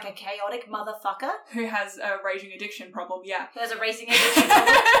day, he's like a chaotic motherfucker. Who has a raging addiction problem, yeah. Who has a racing addiction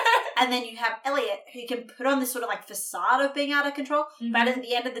problem. And then you have Elliot, who can put on this sort of, like, facade of being out of control, but at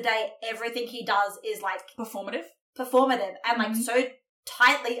the end of the day, everything he does is, like... Performative, and, like, so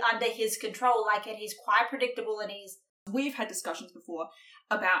tightly under his control, like, and he's quite predictable, and he's... We've had discussions before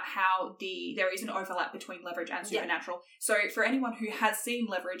about how there is an overlap between Leverage and Supernatural. So for anyone who has seen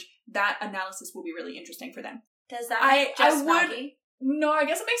Leverage, that analysis will be really interesting for them. Does that make Maggie? No, I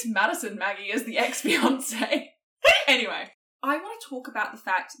guess it makes Madison Maggie as the ex-fiancé. Anyway, I want to talk about the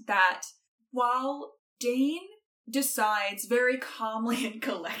fact that while Dean decides very calmly and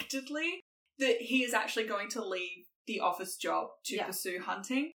collectedly that he is actually going to leave the office job to pursue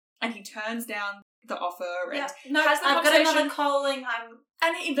hunting, and he turns down the offer and has the I've got conversation. another calling.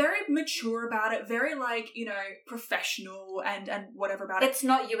 And he very mature about it, very, like, you know, professional and whatever about it. It's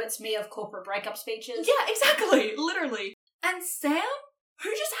not you, it's me of corporate breakup speeches. Yeah, exactly, literally. And Sam, who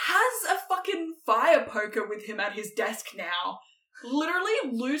just has a fucking fire poker with him at his desk now, literally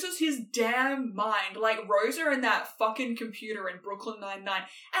loses his damn mind, like Rosa and that fucking computer in Brooklyn Nine-Nine.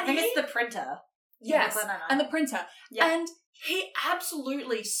 And I think it's the printer. Yes, Brooklyn Nine-Nine. and the printer. Yeah. And he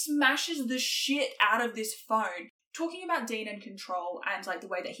absolutely smashes the shit out of this phone. Talking about Dean and control and, like, the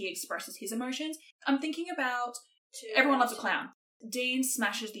way that he expresses his emotions, I'm thinking about Everyone Loves a Clown. Dean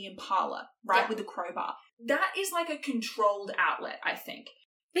smashes the Impala, right, with the crowbar. That is like a controlled outlet, I think.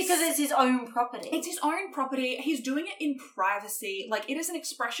 Because it's his own property. It's his own property. He's doing it in privacy. Like, it is an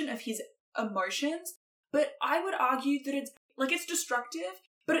expression of his emotions, but I would argue that it's destructive,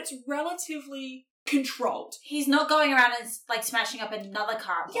 but it's relatively controlled. He's not going around and like smashing up another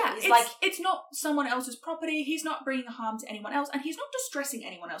car. Yeah, he's like, it's not someone else's property. He's not bringing harm to anyone else, and he's not distressing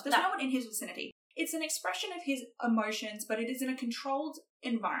anyone else. There's no one in his vicinity. It's an expression of his emotions, but it is in a controlled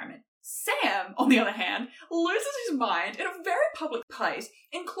environment. Sam, on the other hand, loses his mind in a very public place,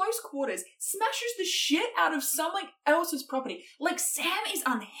 in close quarters, smashes the shit out of someone else's property. Like, Sam is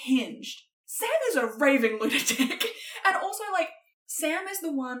unhinged. Sam is a raving lunatic. And also, like, Sam is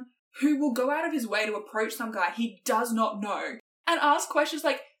the one who will go out of his way to approach some guy he does not know and ask questions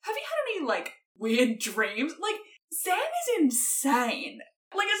like, have you had any, like, weird dreams? Like, Sam is insane.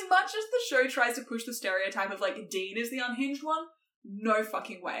 Like, as much as the show tries to push the stereotype of, like, Dean is the unhinged one, no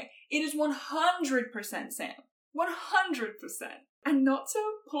fucking way. It is 100% Sam. 100%. And not to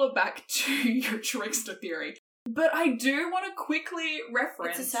pull it back to your trickster theory, but I do want to quickly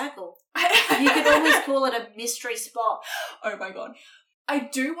reference... It's a circle. You could always call it a mystery spot. Oh my god. I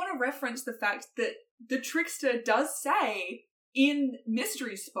do want to reference the fact that the trickster does say in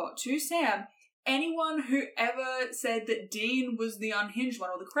Mystery Spot to Sam, anyone who ever said that Dean was the unhinged one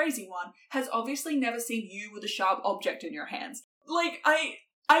or the crazy one has obviously never seen you with a sharp object in your hands. Like,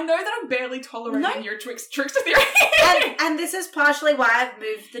 I know that I'm barely tolerating your trickster theory. and this is partially why I've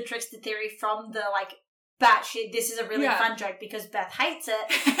moved the trickster theory from the, like, batshit, this is a really fun joke because Beth hates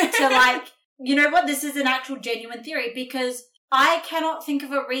it, to, like, you know what, this is an actual genuine theory because I cannot think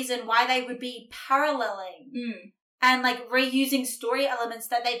of a reason why they would be paralleling and, like, reusing story elements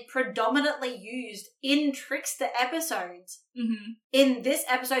that they predominantly used in trickster episodes in this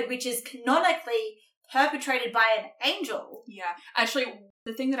episode, which is canonically perpetrated by an angel. Yeah. Actually,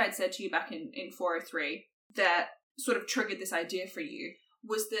 the thing that I'd said to you back in 403 that sort of triggered this idea for you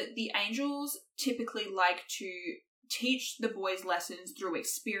was that the angels typically like to teach the boys lessons through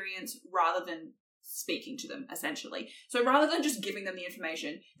experience rather than speaking to them, essentially. So rather than just giving them the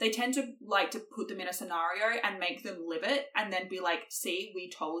information, they tend to like to put them in a scenario and make them live it and then be like, see, we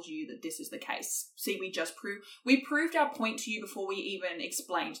told you that this is the case. See, we proved our point to you before we even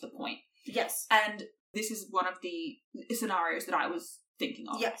explained the point. Yes. And this is one of the scenarios that I was thinking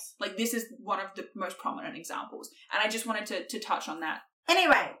of. Yes. Like, this is one of the most prominent examples. And I just wanted to touch on that.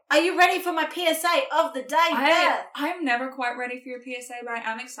 Anyway, are you ready for my PSA of the day, Beth? I'm never quite ready for your PSA, but I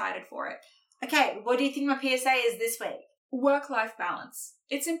am excited for it. Okay, what do you think my PSA is this week? Work-life balance.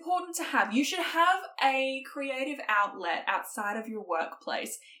 It's important to have. You should have a creative outlet outside of your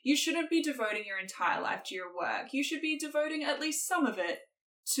workplace. You shouldn't be devoting your entire life to your work. You should be devoting at least some of it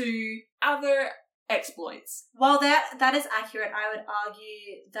to other exploits. While that is accurate, I would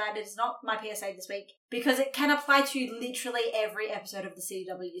argue that it's not my PSA this week because it can apply to literally every episode of the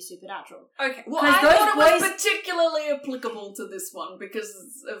CW Supernatural. Okay, well, I thought it was particularly applicable to this one because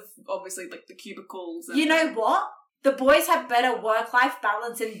of obviously like the cubicles. And you know what? The boys have better work-life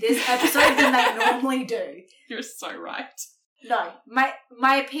balance in this episode than they normally do. You're so right. No,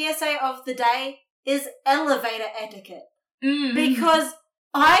 my PSA of the day is elevator etiquette because.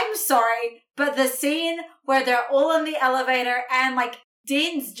 I'm sorry, but the scene where they're all in the elevator and, like,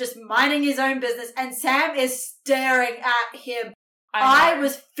 Dean's just minding his own business and Sam is staring at him, I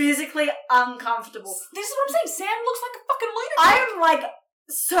was physically uncomfortable. This is what I'm saying. Sam looks like a fucking lunatic. I'm like,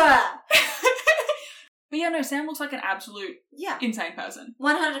 sir. But yeah, no, Sam looks like an absolute insane person.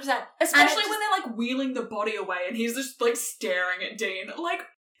 100%. Especially when they're, like, wheeling the body away and he's just, like, staring at Dean. Like,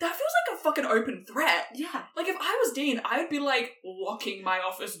 that feels like a fucking open threat. Yeah. Like, if I was Dean, I would be, like, locking my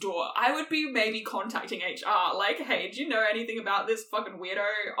office door. I would be maybe contacting HR. Like, hey, do you know anything about this fucking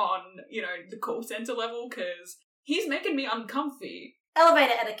weirdo on, you know, the call center level? Because he's making me uncomfy.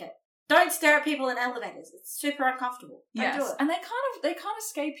 Elevator etiquette. Don't stare at people in elevators. It's super uncomfortable. Don't do it. And they can't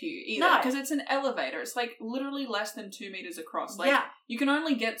escape you either. Because it's an elevator. It's, like, literally less than 2 meters across. Like, you can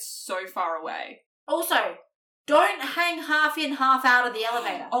only get so far away. Also, don't hang half in, half out of the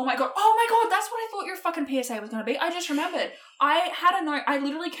elevator. Oh my god, that's what I thought your fucking PSA was going to be. I just remembered. I had a note, I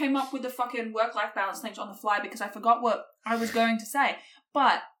literally came up with the fucking work-life balance things on the fly because I forgot what I was going to say.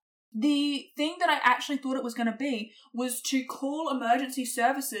 But the thing that I actually thought it was going to be was to call emergency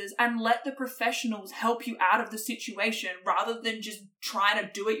services and let the professionals help you out of the situation rather than just trying to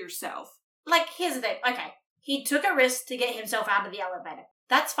do it yourself. Like, here's the thing. Okay, he took a risk to get himself out of the elevator.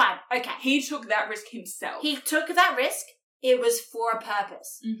 That's fine. Okay. He took that risk himself. He took that risk. It was for a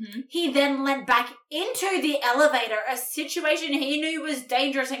purpose. Mm-hmm. He then went back into the elevator, a situation he knew was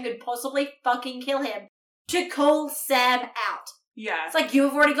dangerous and could possibly fucking kill him, to call Sam out. Yeah. It's like, you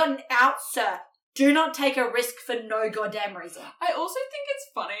have already gotten out, sir. Do not take a risk for no goddamn reason. I also think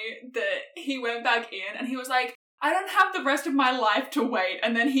it's funny that he went back in and he was like, I don't have the rest of my life to wait.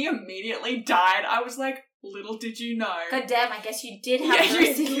 And then he immediately died. I was like, little did you know. God damn, I guess you did have the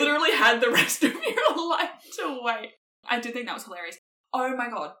rest you of your- literally had the rest of your life to wait. I did think that was hilarious. Oh my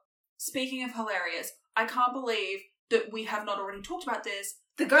god. Speaking of hilarious, I can't believe that we have not already talked about this.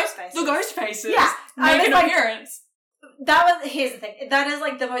 The ghost faces. The ghost faces Yeah, I make was an like- appearance. Here's the thing. That is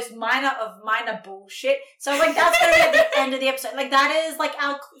like the most minor of minor bullshit. So like that's going to be at the end of the episode. Like that is like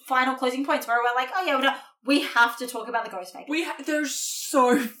our final closing points where we're like, oh yeah, we have to talk about the ghost faces. They're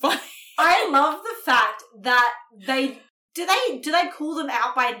so funny. I love the fact that they call them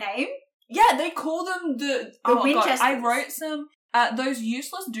out by name? Yeah, they call them the Winchesters. God, I wrote some those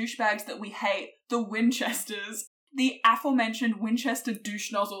useless douchebags that we hate, the Winchesters, the aforementioned Winchester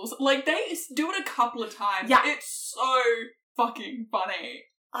douche nozzles. Like they do it a couple of times. Yeah. It's so fucking funny.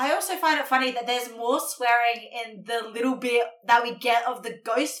 I also find it funny that there's more swearing in the little bit that we get of the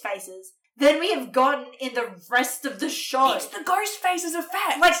ghost faces than we have gotten in the rest of the show. It's the ghost faces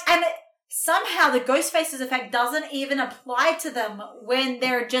effect. Like, and somehow the ghost faces effect doesn't even apply to them when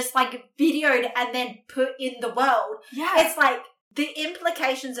they're just like videoed and then put in the world. yeah, It's like the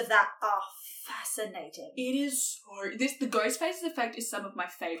implications of that are fascinating. it is so. The ghost faces effect is some of my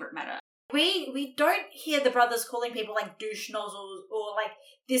favorite meta. We don't hear the brothers calling people like douche nozzles or like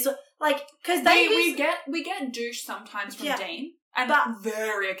this, like because they we get douche sometimes from Yeah. Dean, and But-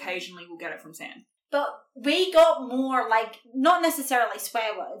 very occasionally we'll get it from Sam. But we got more, like, not necessarily swear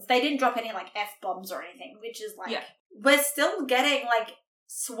words. They didn't drop any, like, F-bombs or anything, which is, like, Yeah. we're still getting, like,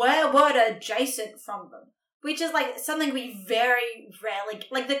 swear word adjacent from them, which is, like, something we very rarely,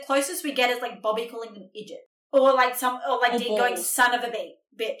 like, the closest we get is, like, Bobby calling them idiot. Or, like, Or Dean going, balls. son of a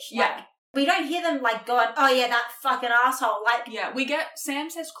bitch. Yeah. Like, we don't hear them, like, going, oh, yeah, that fucking asshole. Like, Yeah, we get Sam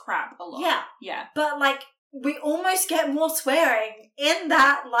says crap a lot. yeah. Yeah. But, like, we almost get more swearing in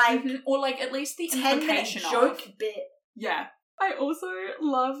that, like, Or like at least the 10-minute implication joke of. bit. Yeah. I also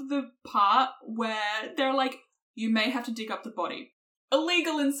love the part where they're like, you may have to dig up the body.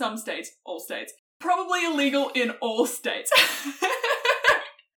 Illegal in some states, all states. Probably illegal in all states.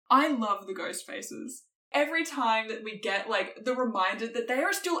 I love the ghost faces. Every time that we get, like, the reminder that they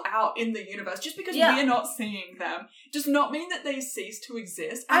are still out in the universe, just because Yeah. we are not seeing them, does not mean that they cease to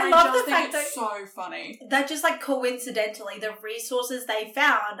exist. I And love just the think fact it's so funny. That just like coincidentally, the resources they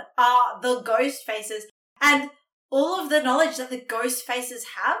found are the ghost faces, and all of the knowledge that the ghost faces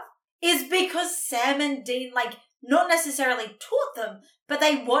have is because Sam and Dean, like, not necessarily taught them, but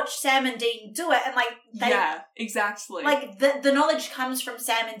they watched Sam and Dean do it, and like they, Yeah, exactly. like the knowledge comes from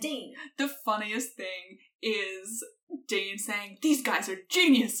Sam and Dean. The funniest thing is Dean saying, these guys are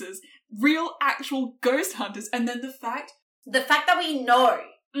geniuses, real actual ghost hunters, and then the fact that we know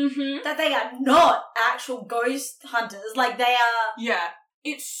that they are not actual ghost hunters, like they are. yeah,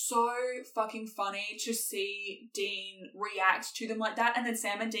 it's so fucking funny to see Dean react to them like that, and then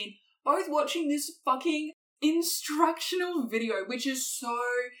Sam and Dean both watching this fucking instructional video, which is so,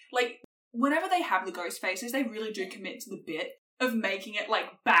 like, whenever they have the ghost faces, they really do commit to the bit of making it, like,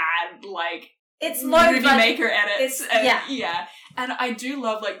 bad, like, It's low movie budget. maker edits. It's- And, yeah. And I do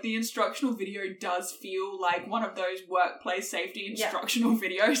love, like, the instructional video does feel like one of those workplace safety instructional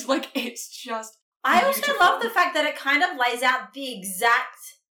videos. Like, it's just I also beautiful. love the fact that it kind of lays out the exact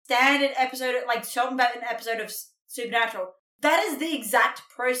standard episode, like Sheldon Bateman episode of Supernatural. That is the exact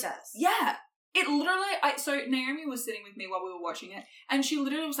process. Yeah. It literally, so Naomi was sitting with me while we were watching it, and she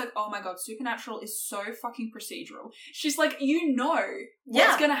literally was like, oh my god, Supernatural is so fucking procedural. She's like, you know what's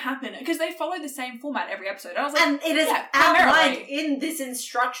Yeah. gonna happen, because they follow the same format every episode. I was like, And it is yeah, outlined primarily. in this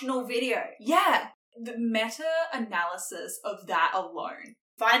instructional video. yeah. The meta-analysis of that alone.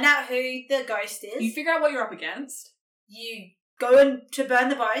 Find out who the ghost is. You figure out what you're up against. You go in to burn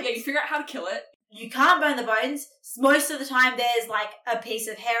the bones. Yeah, you figure out how to kill it. You can't burn the bones. Most of the time there's like a piece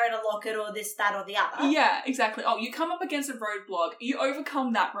of hair in a locket or this, that, or the other. Yeah, exactly. Oh, you come up against a roadblock. You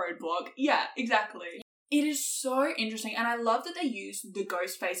overcome that roadblock. Yeah, exactly. It is so interesting, and I love that they use the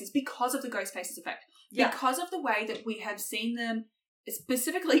ghost faces because of the ghost faces effect. Yeah. Because of the way that we have seen them,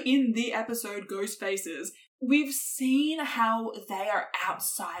 specifically in the episode Ghost Faces, we've seen how they are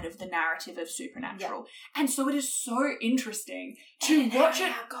outside of the narrative of Supernatural. And so it is so interesting to watch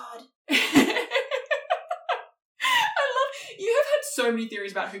it. Oh god. I love, you have had so many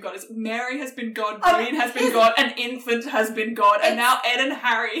theories about who God is. Mary has been God, Oh, Dean has been here's- God, an infant has been God, and It's- now Ed and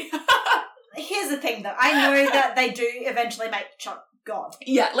Harry. Here's the thing though. I know that they do eventually make Chuck God.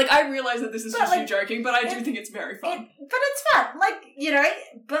 Yeah, like, I realise that this is But, just like, you joking, but I do it- think it's very fun. But it's fun. Like, you know,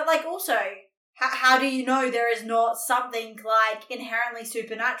 but like also, how do you know there is not something like inherently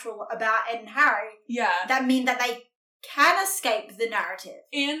supernatural about Ed and Harry Yeah. that mean that they can escape the narrative?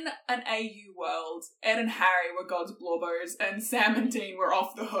 In an AU world, Ed and Harry were God's blorbos, and Sam and Dean were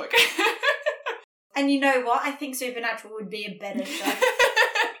off the hook. And you know what? I think Supernatural would be a better show.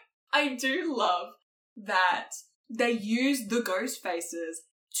 I do love that they use the ghost faces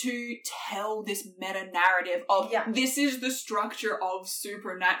to tell this meta-narrative of this is the structure of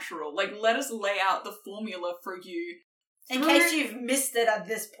Supernatural. Like, let us lay out the formula for you. In case you've missed it at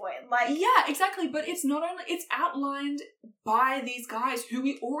this point. Like, yeah, exactly. But it's not only, it's outlined by these guys who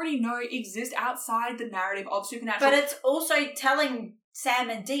we already know exist outside the narrative of Supernatural. But it's also telling Sam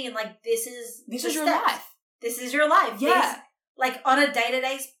and Dean, like, this is your life. This is your life. Yeah. Like, on a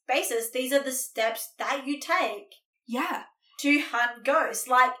day-to-day basis, these are the steps that you take. Yeah. To hunt ghosts.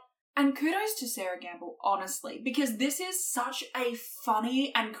 Like, and kudos to Sarah Gamble, honestly, because this is such a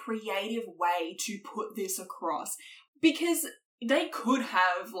funny and creative way to put this across. Because they could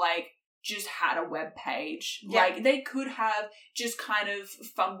have, like, just had a web page. Yeah. Like, they could have just kind of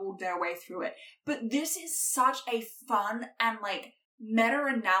fumbled their way through it. But this is such a fun and, like,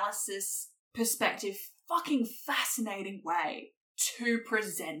 meta-analysis perspective, fucking fascinating way to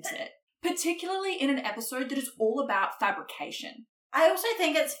present it. Particularly in an episode that is all about fabrication. I also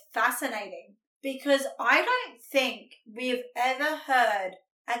think it's fascinating because I don't think we've ever heard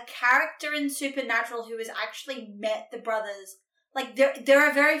a character in Supernatural who has actually met the brothers. Like, there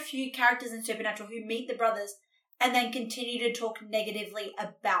are very few characters in Supernatural who meet the brothers and then continue to talk negatively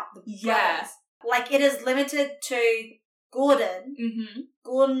about the brothers. Like, it is limited to Gordon. Mm-hmm.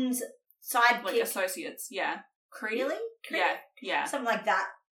 Gordon's sidekick. Like, associates, yeah. Creedy? Yeah. Something like that.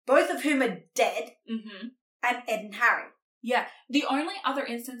 Both of whom are dead. Mm-hmm. And Ed and Harry. Yeah. The only other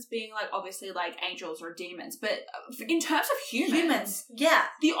instance being, like, obviously, like, angels or demons. But in terms of humans. Yeah.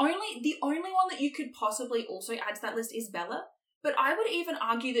 The only one that you could possibly also add to that list is Bella. But I would even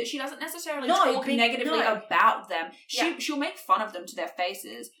argue that she doesn't necessarily talk negatively about them. She'll make fun of them to their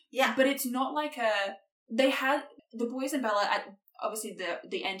faces. Yeah. But it's not like they had the boys and Bella at, obviously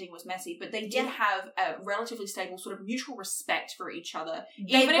the ending was messy, but they did have a relatively stable sort of mutual respect for each other,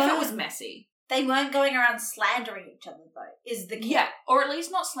 even if it was messy. They weren't going around slandering each other, though, is the key. Yeah, or at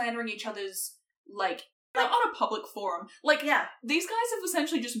least not slandering each other's, like on a public forum. Like, these guys have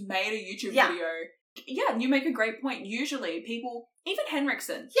essentially just made a YouTube video. Yeah, you make a great point. Usually people, even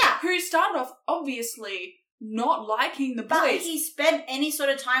Henriksen, who started off obviously not liking the boys. But he spent any sort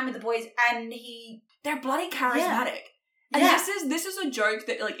of time with the boys and they're bloody charismatic. And this is a joke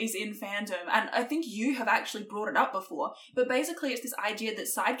that, like, is in fandom, and I think you have actually brought it up before, but basically it's this idea that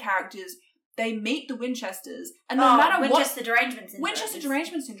side characters, they meet the Winchesters, and no matter Winchester derangement syndrome. Winchester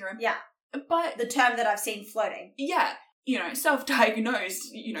derangement syndrome. Yeah. But the term that I've seen floating. Yeah. You know, self-diagnosed,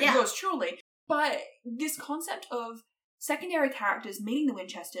 yours truly. But this concept of secondary characters meeting the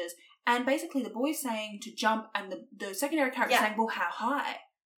Winchesters, and basically the boys saying to jump, and the secondary character saying, well, how high?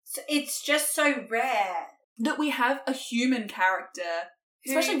 So it's just so rare. That we have a human character,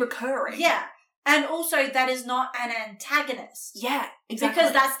 especially recurring. Yeah. And also that is not an antagonist. Yeah, exactly.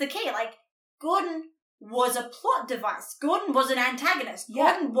 Because that's the key. Like, Gordon was a plot device. Gordon was an antagonist.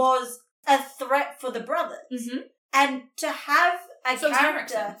 Yeah. Gordon was a threat for the brothers. Mm-hmm. And to have a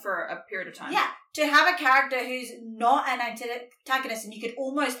character for a period of time. Yeah. To have a character who's not an antagonist, and you could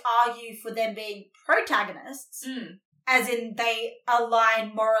almost argue for them being protagonists. As in, they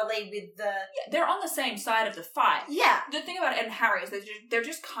align morally with the... Yeah, they're on the same side of the fight. Yeah. The thing about Ed and Harry is they're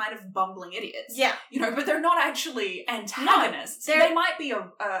just kind of bumbling idiots. Yeah. But they're not actually antagonists. No, they might be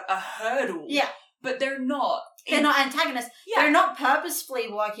a hurdle. Yeah. But they're not... They're not antagonists. Yeah. They're not purposefully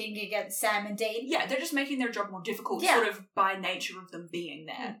working against Sam and Dean. Yeah, they're just making their job more difficult, sort of by nature of them being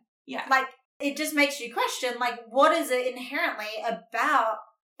there. Yeah. Like, it just makes you question, like, what is it inherently about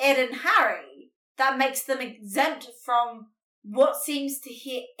Ed and Harry that makes them exempt from what seems to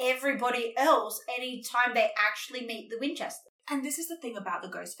hit everybody else anytime they actually meet the Winchester? And this is the thing about the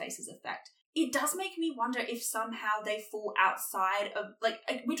Ghost Faces effect. It does make me wonder if somehow they fall outside of, like,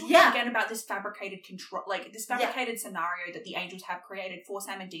 we're talking again about this fabricated control, like, this fabricated scenario that the angels have created for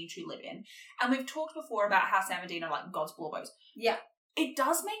Sam and Dean to live in. And we've talked before about how Sam and Dean are, like, God's blorbos. Yeah. It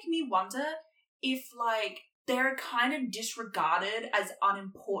does make me wonder if, like, they're kind of disregarded as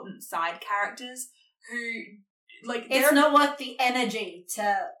unimportant side characters who, like... It's not worth the energy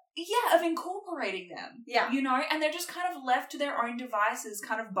to... Yeah, of incorporating them. Yeah. And they're just kind of left to their own devices,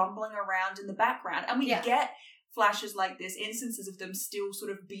 kind of bumbling around in the background. And we get flashes like this, instances of them still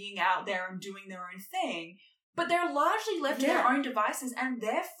sort of being out there and doing their own thing. But they're largely left to their own devices and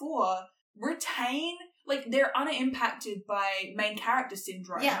therefore retain... Like, they're unimpacted by main character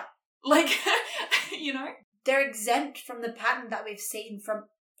syndrome. Yeah. Like, They're exempt from the pattern that we've seen from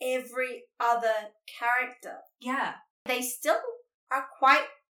every other character. Yeah. They still are quite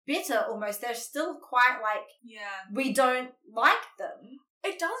bitter almost. They're still quite like, we don't like them.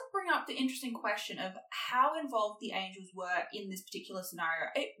 it does bring up the interesting question of how involved the angels were in this particular scenario.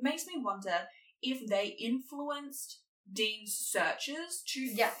 It makes me wonder if they influenced Dean's searches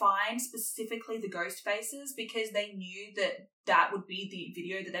to find specifically the ghost faces, because they knew that that would be the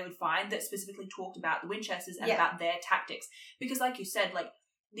video that they would find that specifically talked about the Winchesters and about their tactics. Because like you said, like,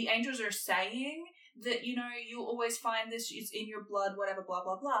 the angels are saying that, you know, you'll always find this, it's in your blood, whatever, blah,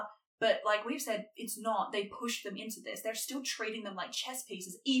 blah, blah. But like we've said, it's not. They pushed them into this. They're still treating them like chess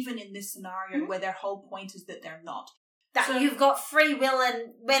pieces, even in this scenario where their whole point is that they're not. That so, you've got free will, and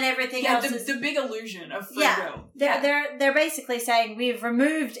when everything else is... the big illusion of free will. They're basically saying we've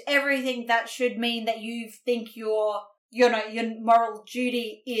removed everything that should mean that you think your moral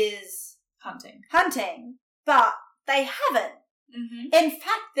duty is... Hunting. But they haven't. Mm-hmm. In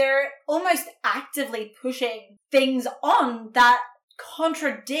fact, they're almost actively pushing things on that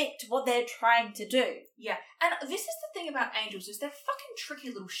contradict what they're trying to do. Yeah, and this is the thing about angels, is they're fucking tricky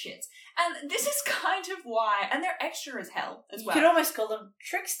little shits. And this is kind of why, and they're extra as hell as well. You could almost call them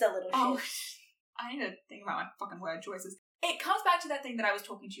trickster little shits. I need to think about my fucking word choices. It comes back to that thing that I was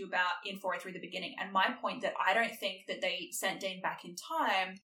talking to you about in 403 the beginning, and my point that I don't think that they sent Dean back in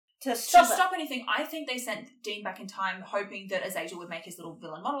time to stop anything. I think they sent Dean back in time hoping that Azazel would make his little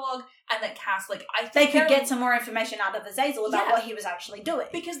villain monologue, and that Cass, like, I think they could get some more information out of Azazel about what he was actually doing.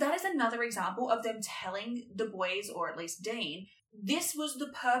 Because that is another example of them telling the boys, or at least Dean, this was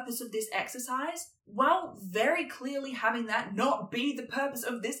the purpose of this exercise, while very clearly having that not be the purpose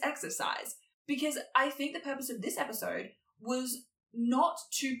of this exercise. Because I think the purpose of this episode was not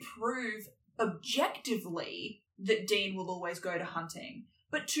to prove objectively that Dean will always go to hunting,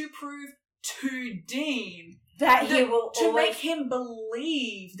 but to prove to Dean that he will to make him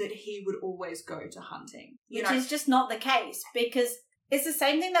believe that he would always go to hunting. Which is just not the case, because it's the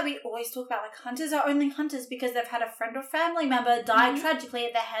same thing that we always talk about. Like, hunters are only hunters because they've had a friend or family member die tragically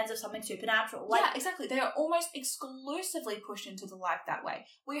at the hands of something supernatural. Like, yeah, exactly. They are almost exclusively pushed into the life that way.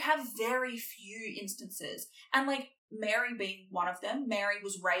 We have very few instances. And, like, Mary being one of them. Mary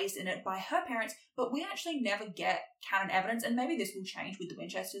was raised in it by her parents, but we actually never get canon evidence, and maybe this will change with the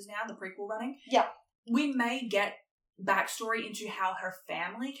Winchesters now, the prequel running. Yeah. We may get backstory into how her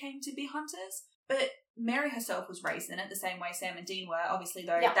family came to be hunters, but Mary herself was raised in it the same way Sam and Dean were. Obviously,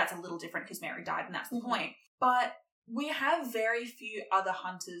 though, that's a little different because Mary died, and that's the point. But we have very few other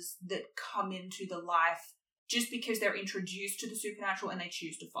hunters that come into the life just because they're introduced to the supernatural and they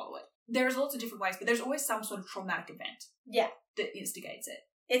choose to follow it. There's lots of different ways, but there's always some sort of traumatic event that instigates it.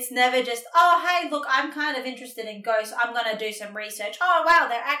 It's never just, oh, hey, look, I'm kind of interested in ghosts. I'm going to do some research. Oh, wow,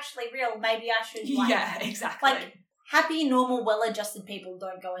 they're actually real. Maybe I should, Yeah, exactly. Like, happy, normal, well-adjusted people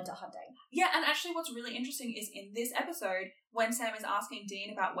don't go into hunting. Yeah, and actually what's really interesting is in this episode, when Sam is asking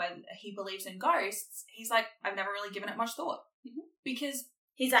Dean about whether he believes in ghosts, he's like, I've never really given it much thought. Because...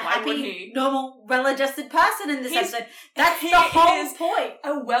 he's a happy, normal, well-adjusted person in this episode. That's the whole point.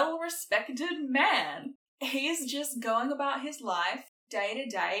 A well-respected man. He's just going about his life day to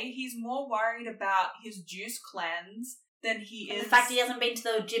day. He's more worried about his juice cleanse than he is... the fact he hasn't been to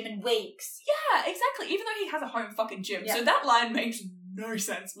the gym in weeks. Yeah, exactly. Even though he has a home fucking gym. Yeah. So that line makes no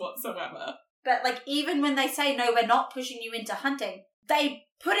sense whatsoever. But, like, even when they say, no, we're not pushing you into hunting, they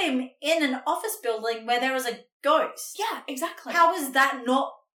put him in an office building where there was a ghost. Yeah, exactly. How is that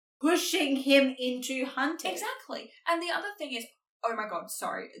not pushing him into hunting? Exactly. And the other thing is, oh my god,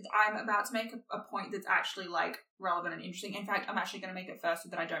 sorry, I'm about to make a point that's actually, like, relevant and interesting. In fact, I'm actually going to make it first so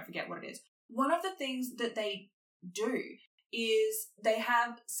that I don't forget what it is. One of the things that they do is they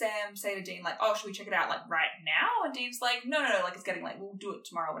have Sam say to Dean, like, oh, should we check it out, like, right now? And Dean's like, no, like, it's getting late, we'll do it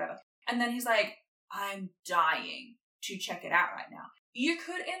tomorrow, whatever. And then he's like, I'm dying to check it out right now. You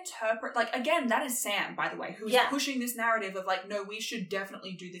could interpret, like, again, that is Sam, by the way, who's pushing this narrative of, like, no, we should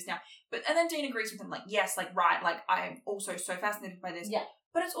definitely do this now. And then Dean agrees with him, like, yes, like, right, like, I am also so fascinated by this. Yeah.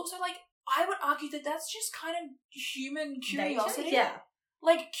 But it's also, like, I would argue that that's just kind of human curiosity. Nature? Yeah.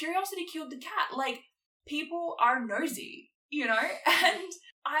 Like, curiosity killed the cat. Like, people are nosy, you know? And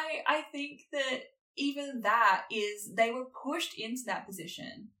I think that even that is, they were pushed into that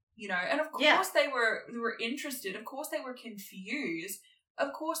position. You know, and of course they were interested. Of course they were confused.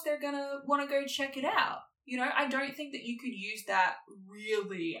 Of course they're going to want to go check it out. You know, I don't think that you could use that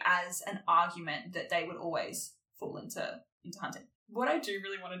really as an argument that they would always fall into hunting. What I do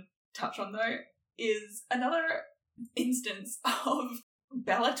really want to touch on, though, is another instance of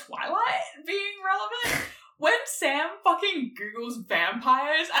Bella Twilight being relevant. When Sam fucking Googles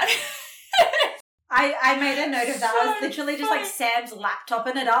vampires... I made a note of that. I was literally just like Sam's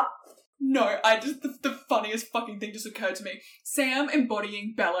laptopping it up. No, the funniest fucking thing just occurred to me. Sam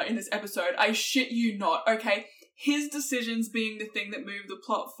embodying Bella in this episode, I shit you not, okay? his decisions being the thing that moved the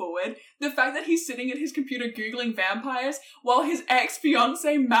plot forward, the fact that he's sitting at his computer googling vampires while his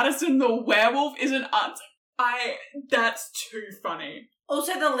ex-fiance Madison the werewolf is an aunt. That's too funny.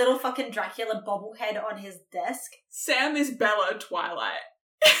 Also, the little fucking Dracula bobblehead on his desk. Sam is Bella Twilight.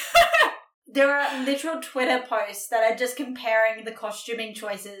 There are literal Twitter posts that are just comparing the costuming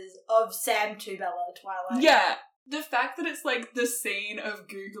choices of Sam to Bella Twilight. Yeah. The fact that it's like the scene of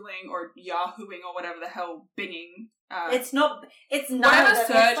Googling or Yahooing or whatever the hell, binging. It's none whatever of them.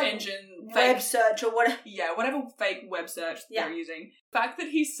 search like engine. web search or whatever. Yeah, whatever fake web search they're using. The fact that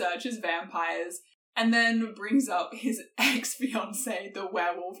he searches vampires and then brings up his ex-fiancé, the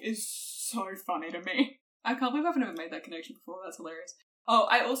werewolf, is so funny to me. I can't believe I've never made that connection before. That's hilarious. Oh,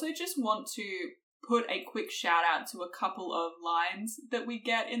 I also just want to put a quick shout out to a couple of lines that we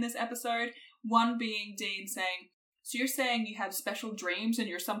get in this episode. One being Dean saying, "So you're saying you have special dreams and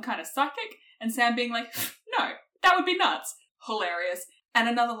you're some kind of psychic?" And Sam being like, "No, that would be nuts." Hilarious. And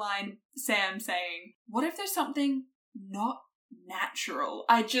another line, Sam saying, "What if there's something not natural?"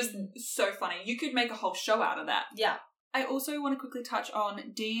 So funny. You could make a whole show out of that. Yeah. I also want to quickly touch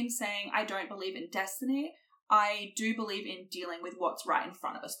on Dean saying, "I don't believe in destiny. I do believe in dealing with what's right in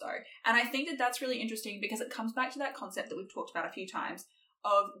front of us, though." And I think that that's really interesting because it comes back to that concept that we've talked about a few times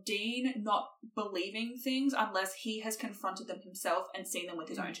of Dean not believing things unless he has confronted them himself and seen them with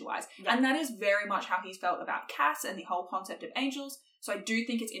his own two eyes. Yeah. And that is very much how he's felt about Cass and the whole concept of angels. So I do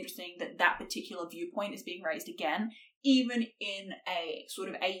think it's interesting that that particular viewpoint is being raised again, even in a sort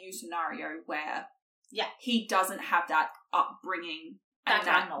of AU scenario where he doesn't have that upbringing and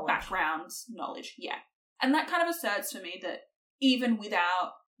that background knowledge. Yeah. And that kind of asserts for me that even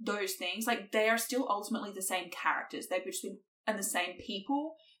without those things, like, they are still ultimately the same characters. They've just been, and the same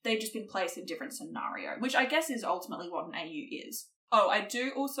people. They've just been placed in different scenario, which I guess is ultimately what an AU is. Oh, I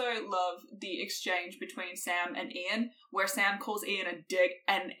do also love the exchange between Sam and Ian, where Sam calls Ian a dick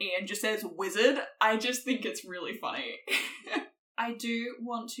and Ian just says wizard. I just think it's really funny. I do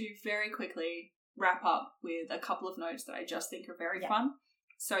want to very quickly wrap up with a couple of notes that I just think are very fun.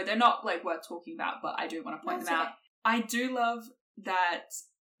 So they're not like worth talking about, but I do want to point them out. I do love that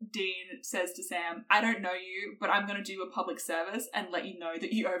Dean says to Sam, "I don't know you, but I'm going to do a public service and let you know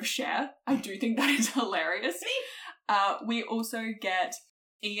that you overshare." I do think that is hilarious. We also get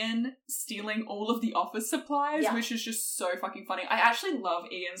Ian stealing all of the office supplies, which is just so fucking funny. I actually love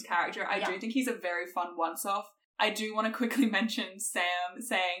Ian's character. I do think he's a very fun once-off. I do want to quickly mention Sam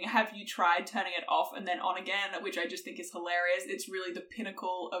saying, "Have you tried turning it off and then on again?" which I just think is hilarious. It's really the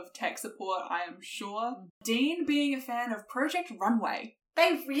pinnacle of tech support, I am sure. Dean being a fan of Project Runway.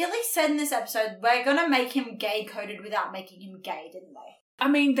 They really said in this episode, we're going to make him gay-coded without making him gay, didn't they? I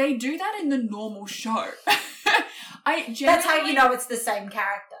mean, they do that in the normal show. That's how you know it's the same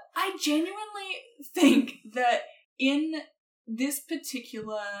character. I genuinely think that in this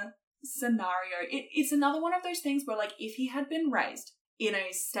particular scenario, it's another one of those things where, like, if he had been raised in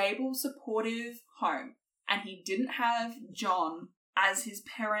a stable, supportive home and he didn't have John as his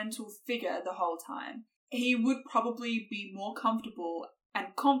parental figure the whole time, he would probably be more comfortable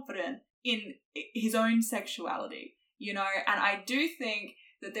and confident in his own sexuality, you know? And I do think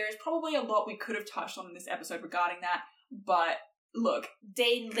that there is probably a lot we could have touched on in this episode regarding that, but look.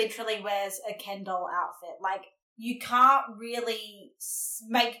 Dean literally wears a Ken doll outfit. Like, you can't really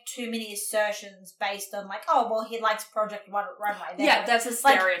make too many assertions based on, like, oh, well, he likes Project Runway. Yeah, that's a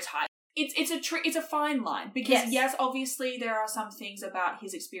stereotype. It's a fine line because yes, obviously there are some things about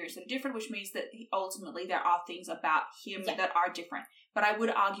his experience that are different, which means that ultimately there are things about him that are different. But I would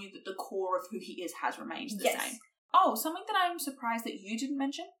argue that the core of who he is has remained the same. Oh, something that I'm surprised that you didn't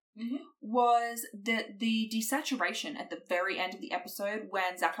mention was that the desaturation at the very end of the episode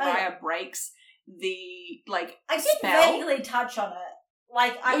when Zachariah breaks the I did vaguely touch on it.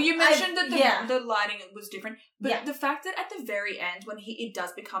 Like, you mentioned that the lighting was different, but the fact that at the very end, when it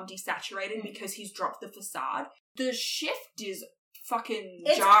does become desaturated because he's dropped the facade, the shift is fucking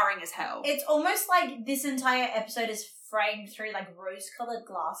jarring as hell. It's almost like this entire episode is framed through, like, rose-coloured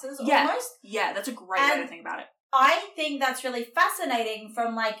glasses, almost. Yeah, that's a great way to think about it. I think that's really fascinating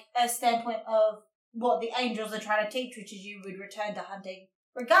from, like, a standpoint of what the angels are trying to teach, which is you would return to hunting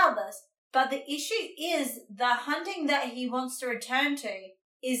regardless. But the issue is the hunting that he wants to return to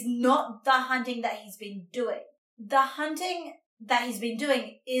is not the hunting that he's been doing. The hunting that he's been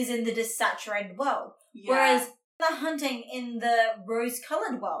doing is in the desaturated world. Yeah. Whereas the hunting in the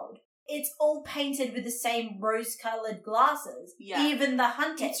rose-coloured world, it's all painted with the same rose-coloured glasses. Yeah. Even the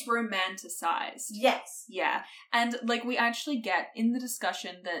hunting. It's romanticized. Yes. Yeah. And, like, we actually get in the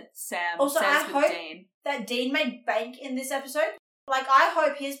discussion that Sam also, says I with hope Dean. That Dean made bank in this episode. Like, I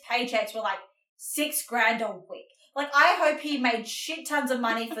hope his paychecks were, like, $6,000 a week. Like, I hope he made shit tons of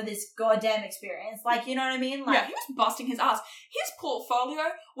money for this goddamn experience. Like, you know what I mean? Like, yeah, he was busting his ass. His portfolio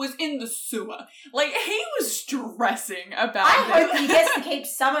was in the sewer. Like, he was stressing about I it. hope he gets to keep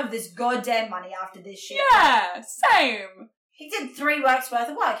some of this goddamn money after this shit. Yeah, same. He did 3 weeks worth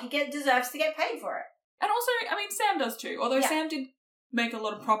of work. He deserves to get paid for it. And also, I mean, Sam does too. Although Yeah. Sam did make a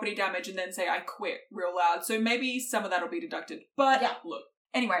lot of property damage and then say, I quit real loud. So maybe some of that will be deducted. But Yeah. look.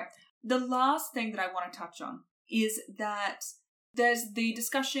 Anyway, the last thing that I want to touch on is that there's the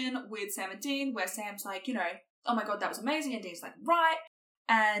discussion with Sam and Dean where Sam's like, you know, oh my God, that was amazing. And Dean's like, right.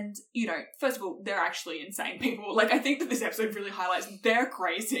 And, you know, first of all, they're actually insane people. Like, I think that this episode really highlights they're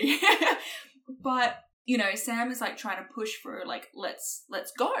crazy. But, you know, Sam is like trying to push for like, let's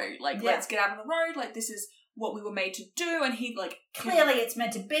go. Like, Yeah. let's get out on the road. Like, this is what we were made to do. And he like... Clearly it's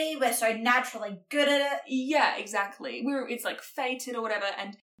meant to be. We're so naturally good at it. Yeah, exactly. It's like fated or whatever.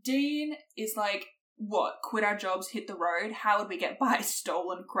 And Dean is like, what? Quit our jobs, hit the road? How would we get by?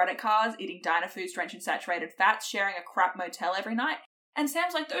 Stolen credit cards, eating diner foods drenched in saturated fats, sharing a crap motel every night? And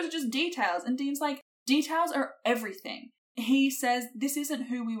Sam's like, those are just details. And Dean's like, details are everything. He says, this isn't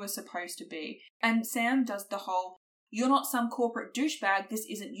who we were supposed to be. And Sam does the whole, you're not some corporate douchebag, this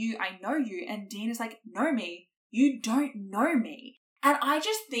isn't you, I know you. And Dean is like, know me? You don't know me. And I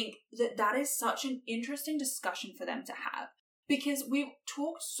just think that that is such an interesting discussion for them to have. Because we've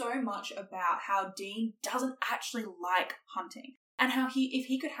talked so much about how Dean doesn't actually like hunting. And how if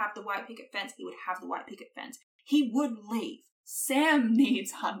he could have the white picket fence, he would have the white picket fence. He would leave. Sam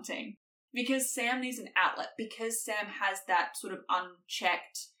needs hunting. Because Sam needs an outlet. Because Sam has that sort of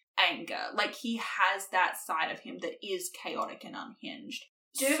unchecked anger. Like, he has that side of him that is chaotic and unhinged.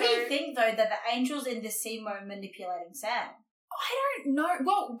 Do we think, though, that the angels in this scene were manipulating Sam? I don't know.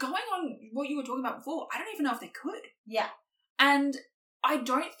 Well, going on what you were talking about before, I don't even know if they could. Yeah. And I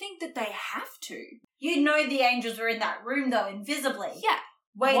don't think that they have to. You know the angels were in that room, though, invisibly. Yeah.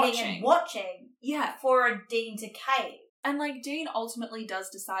 Waiting and watching Yeah. for a Dean to cave. And, like, Dean ultimately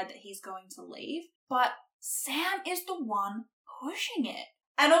does decide that he's going to leave, but Sam is the one pushing it.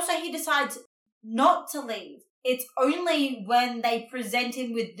 And also he decides not to leave. It's only when they present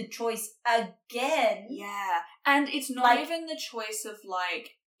him with the choice again. Yeah. And it's not Like- even the choice of,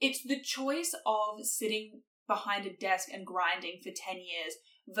 like, it's the choice of sitting behind a desk and grinding for 10 years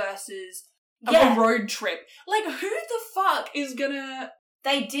versus Yeah. a road trip. Like, who the fuck is gonna...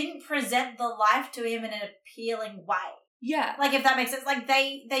 They didn't present the life to him in an appealing way. Yeah. Like, if that makes sense. Like,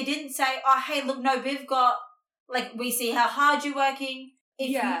 they didn't say, oh, hey, look, no, we've got, like, we see how hard you're working.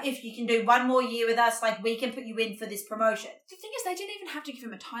 If you can do 1 more year with us, like, we can put you in for this promotion. The thing is, they didn't even have to give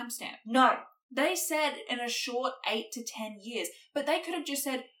him a timestamp. No. They said in a short 8 to 10 years, but they could have just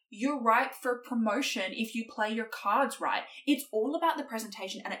said, you're ripe for promotion if you play your cards right. It's all about the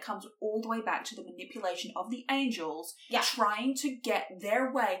presentation, and it comes all the way back to the manipulation of the angels trying to get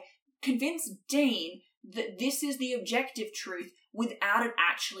their way, convince Dean that this is the objective truth without it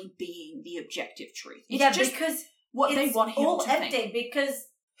actually being the objective truth. It's just because what they want him all to empty. think. Because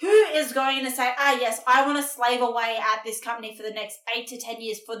who is going to say, yes, I want to slave away at this company for the next 8 to 10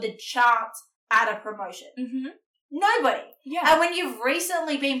 years for the chance at a promotion? Mm-hmm. Nobody. Yeah. And when you've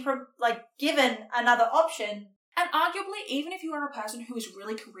recently been given another option. And arguably, even if you are a person who is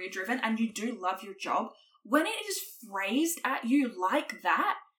really career driven and you do love your job, when it is phrased at you like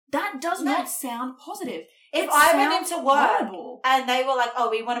that, that does not sound positive. If It I went sounds into work horrible. and they were like,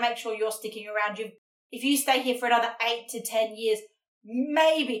 we want to make sure you're sticking around. If you stay here for another 8 to 10 years,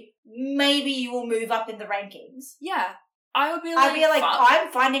 maybe you will move up in the rankings. Yeah. I would be like, fuck.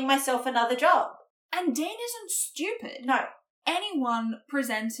 I'm finding myself another job. And Dean isn't stupid. No. Anyone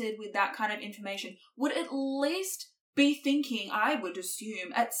presented with that kind of information would at least be thinking, I would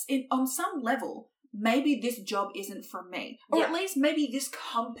assume, on some level, maybe this job isn't for me. Or at least maybe this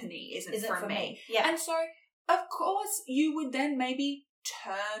company isn't for me. Yeah. And so, of course, you would then maybe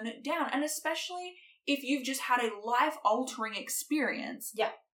turn down. And especially if you've just had a life-altering experience. Yeah.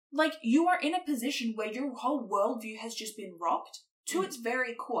 Like, you are in a position where your whole worldview has just been rocked to its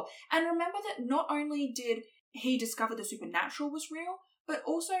very core. And remember that not only did he discover the supernatural was real, but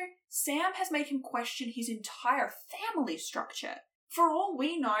also Sam has made him question his entire family structure. For all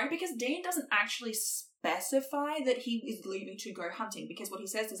we know, because Dean doesn't actually specify that he is leaving to go hunting, because what he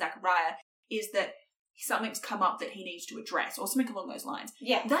says to Zachariah is that something's come up that he needs to address, or something along those lines.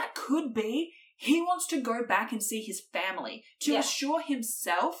 Yeah. That could be he wants to go back and see his family to assure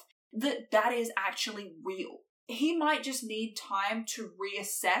himself that that is actually real. He might just need time to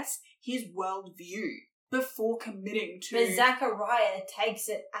reassess his worldview before committing to... But Zachariah takes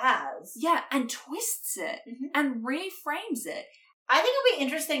it as... Yeah, and twists it and reframes it. I think it'll be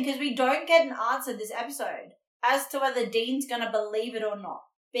interesting because we don't get an answer this episode as to whether Dean's going to believe it or not.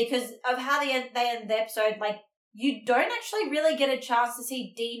 Because of how they end the episode, like, you don't actually really get a chance to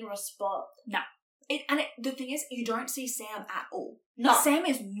see Dean respond. No. The thing is, you don't see Sam at all. No. Sam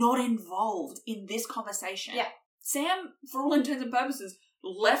is not involved in this conversation. Yeah. Sam, for all intents and purposes,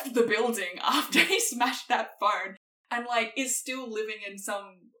 left the building after he smashed that phone and, like, is still living in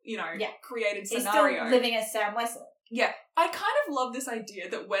some, created scenario. He's still living as Sam Wesley. Yeah. I kind of love this idea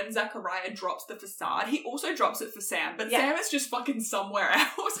that when Zachariah drops the facade, he also drops it for Sam, but Sam is just fucking somewhere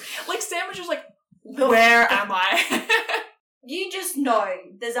else. Like, Sam is just like, where am I? You just know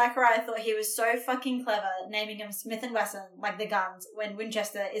that Zachariah thought he was so fucking clever naming him Smith & Wesson, like the guns, when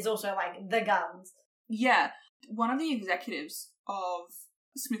Winchester is also like the guns. Yeah. One of the executives of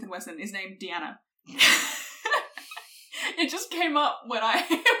Smith & Wesson is named Deanna. It just came up when I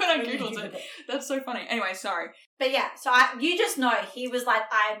googled it. That's so funny. Anyway, sorry. But yeah, so you just know he was like,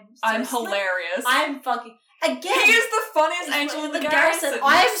 I'm hilarious. I'm fucking... Again, he is the funniest angel in the garrison.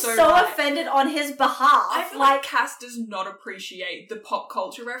 I am so offended on his behalf. I feel like Cass does not appreciate the pop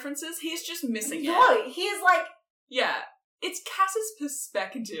culture references. He's just missing it. No, he is like... Yeah. It's Cass's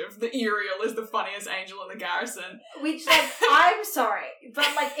perspective that Uriel is the funniest angel in the garrison. Which, like, I'm sorry, but,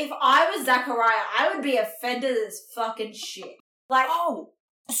 like, if I was Zachariah, I would be offended as fucking shit. Like... Oh,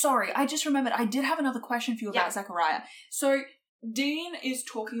 sorry, I just remembered. I did have another question for you about Zachariah. So... Dean is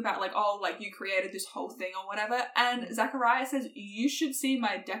talking about, like, oh, like, you created this whole thing or whatever, and Zachariah says, you should see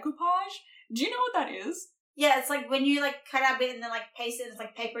my decoupage. Do you know what that is? Yeah, it's like when you, like, cut out a bit and then, like, paste it, it's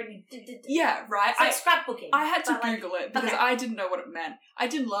like paper and you... Yeah, right. It's like scrapbooking. I had to Google it because I didn't know what it meant. I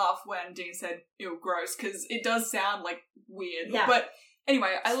did laugh when Dean said, ew, gross, because it does sound, like, weird. Yeah. But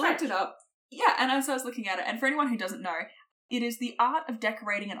anyway, I looked it up. Yeah, and as I was looking at it, and for anyone who doesn't know, it is the art of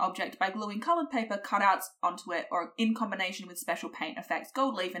decorating an object by gluing coloured paper cutouts onto it or in combination with special paint effects,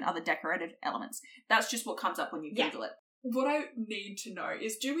 gold leaf and other decorative elements. That's just what comes up when you Google it. What I need to know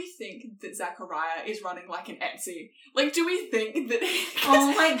is, do we think that Zachariah is running like an Etsy? Like, do we think that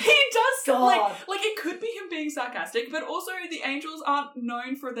oh my he does God. Like it could be him being sarcastic, but also the angels aren't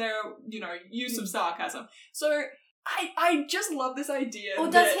known for their, use of sarcasm. So I just love this idea. Or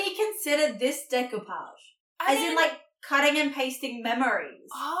does he consider this decoupage? As in, like, cutting and pasting memories.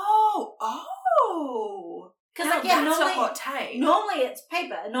 Because, like, yeah, that's normally, a hot take. Normally it's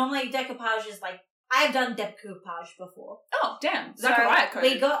paper. Normally decoupage is, like, I've done decoupage before. Oh, damn. Zachariah code.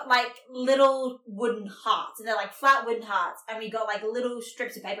 We got, like, little wooden hearts, and they're, like, flat wooden hearts, and we got, like, little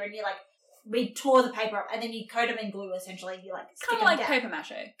strips of paper, and you, like, we tore the paper up, and then you coat them in glue, essentially, and you, like, stick them down. Kind of like paper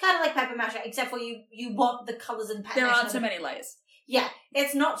mache. Kind of like paper mache, except for you want the colours and patterns. There aren't so many layers. Yeah.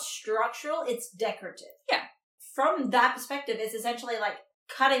 It's not structural, it's decorative. Yeah. From that perspective, it's essentially like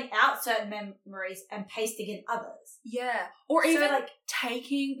cutting out certain memories and pasting in others. Yeah. Or even like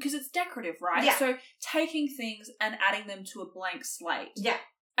taking, because it's decorative, right? Yeah. So taking things and adding them to a blank slate. Yeah.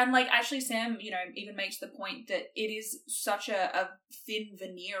 And, like, actually Sam, even makes the point that it is such a thin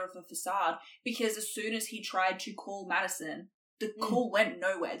veneer of a facade because as soon as he tried to call Madison, the call went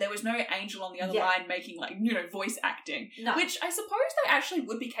nowhere. There was no angel on the other line making, like, voice acting. No. Which I suppose they actually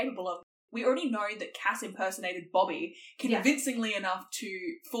would be capable of. We already know that Cass impersonated Bobby convincingly enough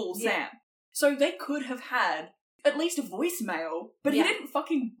to fool Sam. So they could have had at least a voicemail, but he didn't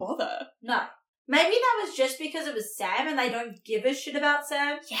fucking bother. No. Maybe that was just because it was Sam and they don't give a shit about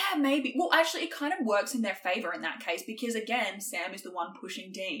Sam. Yeah, maybe. Well, actually, it kind of works in their favour in that case because, again, Sam is the one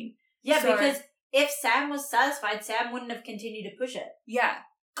pushing Dean. Yeah, because if Sam was satisfied, Sam wouldn't have continued to push it. Yeah.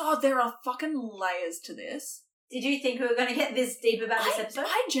 God, there are fucking layers to this. Did you think we were going to get this deep about this episode?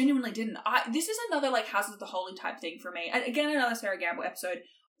 I genuinely didn't. This is another, like, House of the Holy type thing for me. And again, another Sarah Gamble episode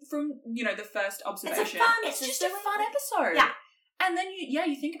from, the first observation. It's just a fun episode. Yeah. And then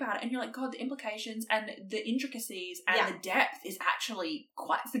you think about it and you're like, God, the implications and the intricacies and the depth is actually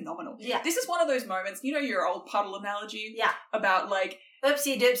quite phenomenal. Yeah. This is one of those moments, your old puddle analogy? Yeah. About, like...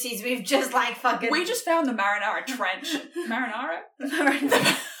 Oopsie doopsies, we've just, like, fucking... We just found the Marinara Trench. Marinara?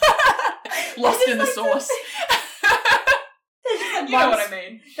 Lost in the sauce. You know what I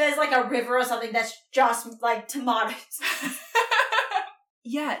mean. There's like a river or something that's just like tomatoes.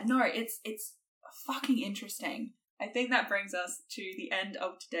 Yeah, no, it's fucking interesting. I think that brings us to the end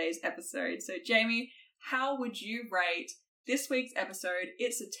of today's episode. So, Jamie, how would you rate this week's episode,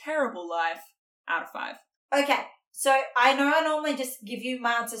 It's a Terrible Life, out of 5? Okay, so I know I normally just give you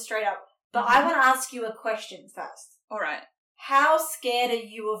my answer straight up, but I want to ask you a question first. All right. How scared are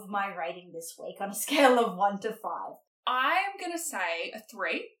you of my rating this week on a scale of 1 to 5? I'm going to say a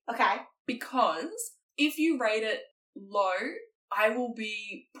 3. Okay. Because if you rate it low, I will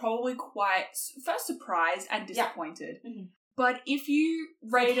be probably quite first surprised and disappointed. Yeah. Mm-hmm. But if you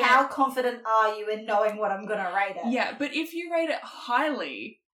rate it... How confident are you in knowing what I'm going to rate it? Yeah, but if you rate it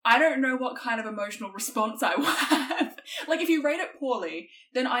highly, I don't know what kind of emotional response I will have. Like, if you rate it poorly,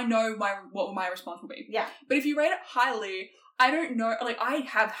 then I know what my response will be. Yeah. But if you rate it highly, I don't know. Like, I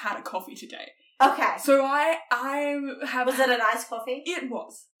have had a coffee today. Okay. So I have... Was it an iced coffee? It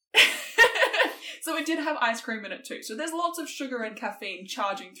was. So it did have ice cream in it too. So there's lots of sugar and caffeine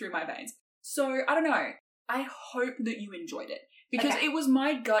charging through my veins. So, I don't know. I hope that you enjoyed it. Because it was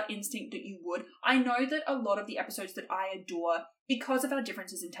my gut instinct that you would. I know that a lot of the episodes that I adore, because of our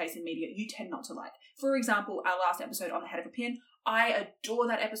differences in taste in media, you tend not to like. For example, our last episode on The Head of a Pin, I adore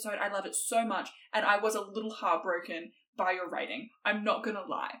that episode. I love it so much. And I was a little heartbroken by your rating. I'm not gonna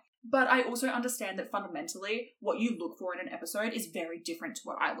lie. But I also understand that fundamentally, what you look for in an episode is very different to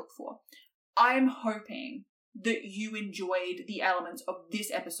what I look for. I'm hoping that you enjoyed the elements of this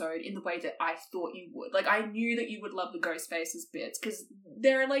episode in the way that I thought you would. Like, I knew that you would love the Ghostfaces bits, because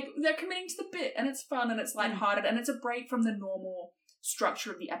they're committing to the bit, and it's fun, and it's lighthearted, and it's a break from the normal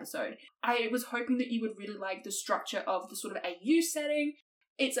structure of the episode. I was hoping that you would really like the structure of the sort of AU setting.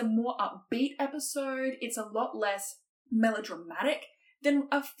 It's a more upbeat episode. It's a lot less melodramatic than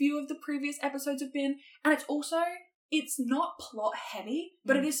a few of the previous episodes have been, and it's not plot heavy,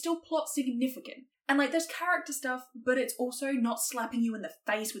 but it is still plot significant. And, like, there's character stuff, but it's also not slapping you in the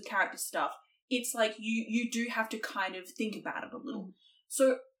face with character stuff. It's like you do have to kind of think about it a little.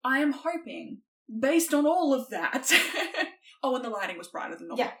 So I am hoping, based on all of that... Oh, and the lighting was brighter than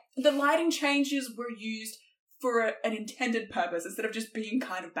normal. Yeah. The lighting changes were used for an intended purpose instead of just being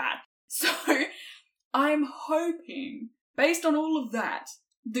kind of bad. So I'm hoping, based on all of that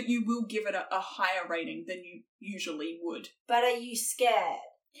you will give it a higher rating than you usually would. But are you scared?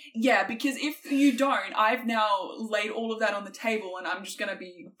 Yeah, because if you don't, I've now laid all of that on the table and I'm just going to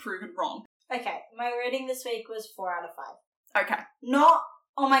be proven wrong. Okay, my rating this week was 4 out of 5. Okay. Not,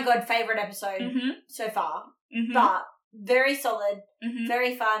 oh my god, favourite episode so far, but very solid,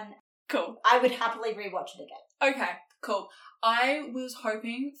 very fun. Cool. I would happily rewatch it again. Okay, cool. I was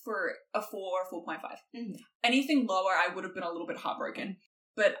hoping for a 4 or 4.5. Anything lower, I would have been a little bit heartbroken.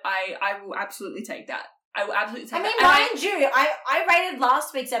 But I will absolutely take that. I will absolutely take that. I mean, mind you, I rated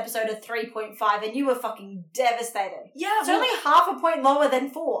last week's episode a 3.5 and you were fucking devastated. Yeah. It's only half a point lower than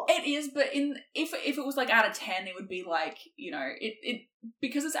 4. It is, but if it was like out of 10, it would be like, you know, it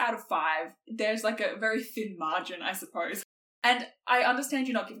because it's out of 5, there's like a very thin margin, I suppose. And I understand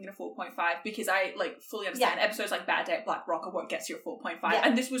you're not giving it a 4.5 because I like fully understand episodes like Bad Day at Black Rock are what gets you a 4.5. Yeah.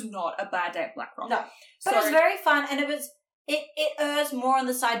 And this was not a Bad Day at Black Rock. No. But it was very fun and it errs more on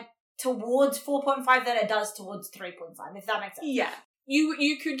the side towards 4.5 than it does towards 3.5, if that makes sense. Yeah.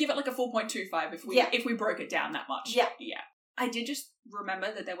 You could give it like a 4.25 if we broke it down that much. Yeah. Yeah. I did just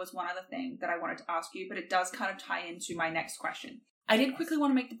remember that there was one other thing that I wanted to ask you, but it does kind of tie into my next question. I did quickly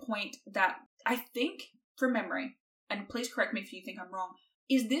want to make the point that I think, from memory, and please correct me if you think I'm wrong,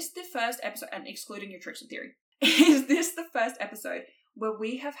 is this the first episode, and excluding your tricks of theory, is this the first episode where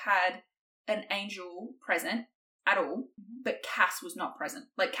we have had an angel present at all, but Cass was not present?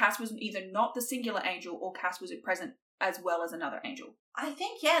 Like, Cass was either not the singular angel or Cass was present as well as another angel. I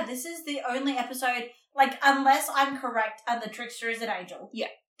think, yeah, this is the only episode, like, unless I'm correct and the trickster is an angel. Yeah.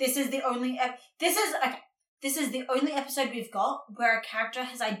 This is the only, this is the only episode we've got where a character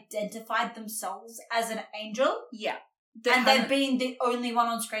has identified themselves as an angel. Yeah. And they've been the only one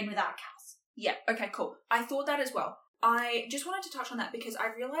on screen without Cass. Yeah, okay, cool. I thought that as well. I just wanted to touch on that because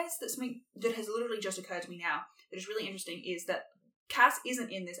I realised that something that has literally just occurred to me now that is really interesting is that Cass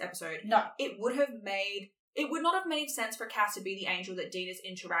isn't in this episode. No. It would not have made sense for Cass to be the angel that Dean is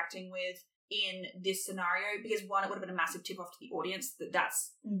interacting with in this scenario because, one, it would have been a massive tip-off to the audience that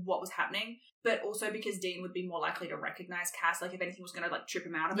that's what was happening, but also because Dean would be more likely to recognise Cass, like if anything was going to like trip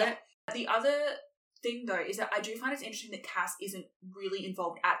him out of it. The other thing, though, is that I do find it's interesting that Cass isn't really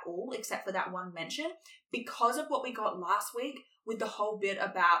involved at all, except for that one mention, because of what we got last week with the whole bit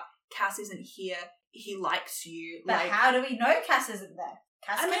about Cass isn't here, he likes you. But how do we know Cass isn't there?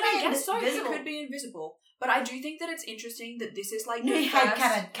 I guess so. He could be invisible. But I do think that it's interesting that this is like... New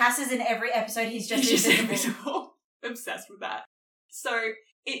headcanon. Cass is in every episode, he's just invisible. Obsessed with that. So,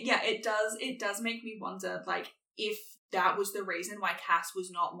 it does make me wonder, like, if that was the reason why Cass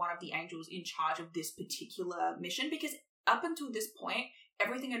was not one of the angels in charge of this particular mission, because up until this point,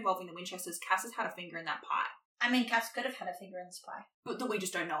 everything involving the Winchesters, Cass has had a finger in that pie. I mean, Cass could have had a finger in this pie. But that we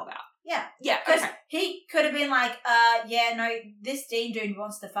just don't know about. Yeah. Yeah, because okay. He could have been like, this Dean dude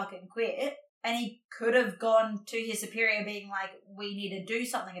wants to fucking quit. And he could have gone to his superior being like, we need to do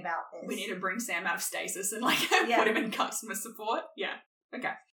something about this. We need to bring Sam out of stasis and, like, put him in customer support. Yeah.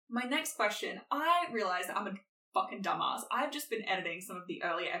 Okay. My next question, I realised that I'm a fucking dumbass. I've just been editing some of the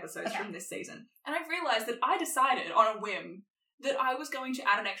earlier episodes from this season, and I've realised that I decided on a whim that I was going to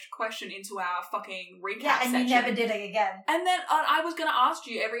add an extra question into our fucking recap section. Yeah, and you never did it again. And then I was going to ask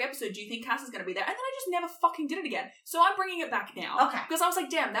you every episode, do you think Cass is going to be there? And then I just never fucking did it again. So I'm bringing it back now. Okay. Because I was like,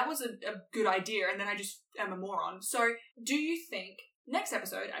 damn, that was a good idea, and then I just am a moron. So do you think next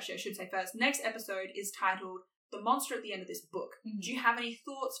episode, actually I should say first, next episode is titled The Monster at the End of This Book. Mm-hmm. Do you have any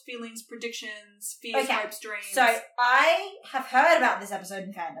thoughts, feelings, predictions, fears, hopes, dreams? So I have heard about this episode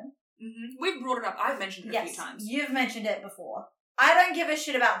in fandom. Mm-hmm. We've brought it up. I've mentioned it a few times. You've mentioned it before. I don't give a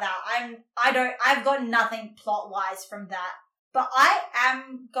shit about that. I've got nothing plot-wise from that. But I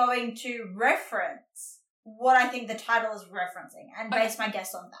am going to reference what I think the title is referencing and base my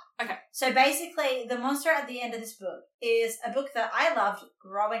guess on that. Okay. So basically, The Monster at the End of This Book is a book that I loved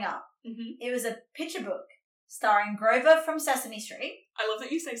growing up. Mm-hmm. It was a picture book starring Grover from Sesame Street. I love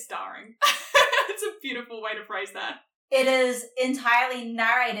that you say starring. It's a beautiful way to phrase that. It is entirely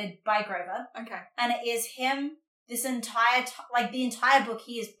narrated by Grover. Okay. And it is him this entire the entire book.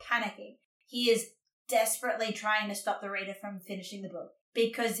 He is panicking. He is desperately trying to stop the reader from finishing the book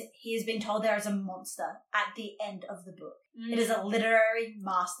because he has been told there is a monster at the end of the book. It is a literary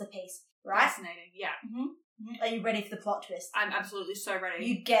masterpiece, right? Fascinating, yeah. Mm-hmm. Are you ready for the plot twist? I'm absolutely so ready.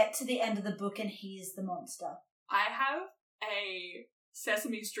 You get to the end of the book and he is the monster. I have a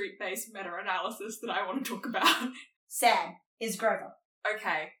Sesame Street-based meta-analysis that I want to talk about. Sam is Grover.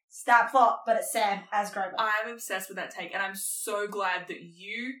 Okay. Start plot, but it's Sam as Grover. I'm obsessed with that take, and I'm so glad that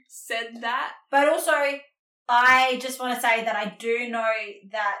you said that. But also, I just want to say that I do know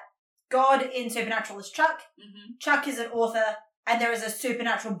that God in Supernatural is Chuck. Mm-hmm. Chuck is an author, and there is a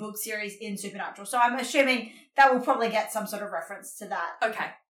Supernatural book series in Supernatural. So I'm assuming that will probably get some sort of reference to that. Okay.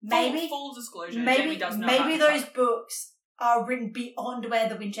 Maybe full disclosure. Maybe Jamie does know maybe about those Chuck. books are written beyond where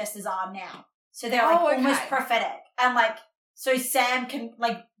the Winchesters are now. So they're almost prophetic, and so Sam can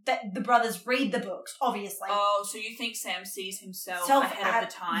the brothers read the books, obviously. Oh, so you think Sam sees himself ahead of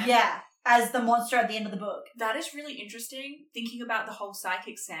the time? Yeah, as the monster at the end of the book. That is really interesting. Thinking about the whole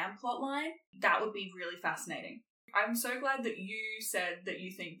Psychic Sam plotline, that would be really fascinating. I'm so glad that you said that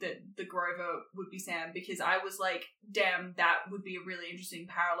you think that the Grover would be Sam, because I was like, damn, that would be a really interesting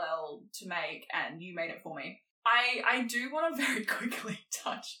parallel to make, and you made it for me. I do want to very quickly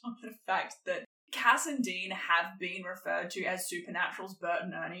touch on the fact that Cass and Dean have been referred to as Supernatural's Bert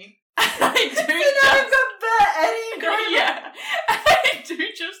and Ernie. Yeah. I do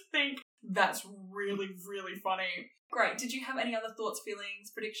just think that's really, really funny. Great. Did you have any other thoughts,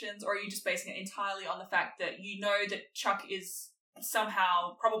 feelings, predictions, or are you just basing it entirely on the fact that you know that Chuck is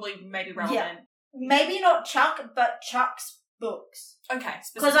somehow, probably maybe relevant? Yeah. Maybe not Chuck, but Chuck's books. Okay.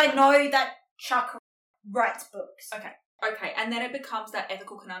 Because I know that Chuck writes books. Okay, and then it becomes that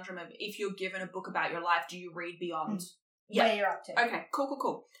ethical conundrum of if you're given a book about your life, do you read beyond? Where you're up to. Okay,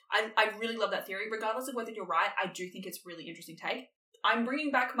 cool. I really love that theory. Regardless of whether you're right, I do think it's a really interesting take. I'm bringing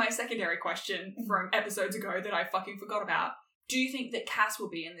back my secondary question from episodes ago that I fucking forgot about. Do you think that Cass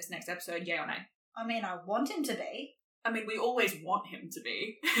will be in this next episode, yay or nay? I mean, I want him to be. I mean, we always want him to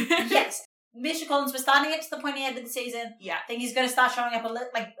be. Yes. Mr. Collins, we're starting to get to the pointy end of the season. Yeah. I think he's going to start showing up a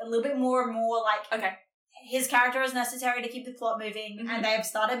little bit more and more, Okay. His character is necessary to keep the plot moving, and they have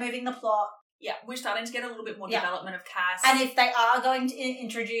started moving the plot. Yeah, we're starting to get a little bit more development of Cass. And if they are going to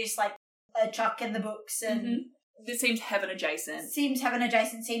introduce, a Chuck in the books, and this seems heaven adjacent. Seems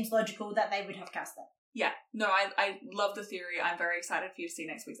logical that they would have cast that. Yeah, no, I love the theory. I'm very excited for you to see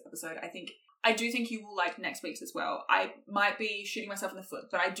next week's episode. I do think you will like next week's as well. I might be shooting myself in the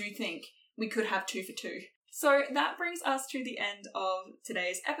foot, but I do think we could have 2 for 2. So that brings us to the end of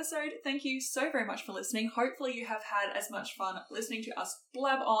today's episode. Thank you so very much for listening. Hopefully you have had as much fun listening to us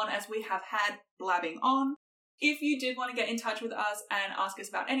blab on as we have had blabbing on. If you did want to get in touch with us and ask us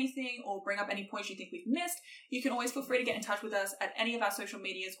about anything or bring up any points you think we've missed, you can always feel free to get in touch with us at any of our social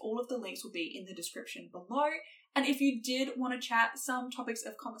medias. All of the links will be in the description below. And if you did want to chat, some topics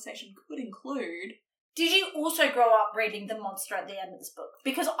of conversation could include... Did you also grow up reading The Monster at the End of this book?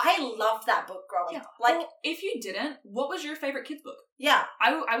 Because I loved that book growing up. Well, if you didn't, what was your favourite kids' book? Yeah.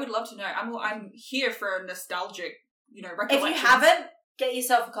 I would love to know. I'm here for a nostalgic, recollection. If you haven't, get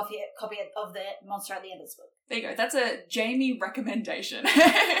yourself a copy of The Monster at the End of this book. There you go. That's a Jamie recommendation.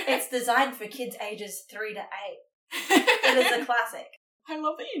 It's designed for kids ages 3 to 8. It is a classic. I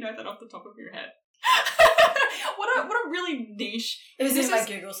love that you know that off the top of your head. What a really niche. It was in my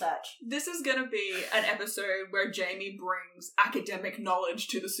Google search. This is going to be an episode where Jamie brings academic knowledge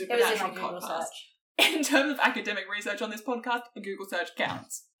to the Supernatural it was in my Google podcast. Search. In terms of academic research on this podcast, a Google search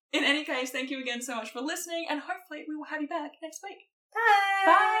counts. In any case, thank you again so much for listening, and hopefully we will have you back next week. Bye!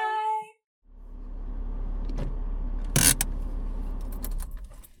 Bye!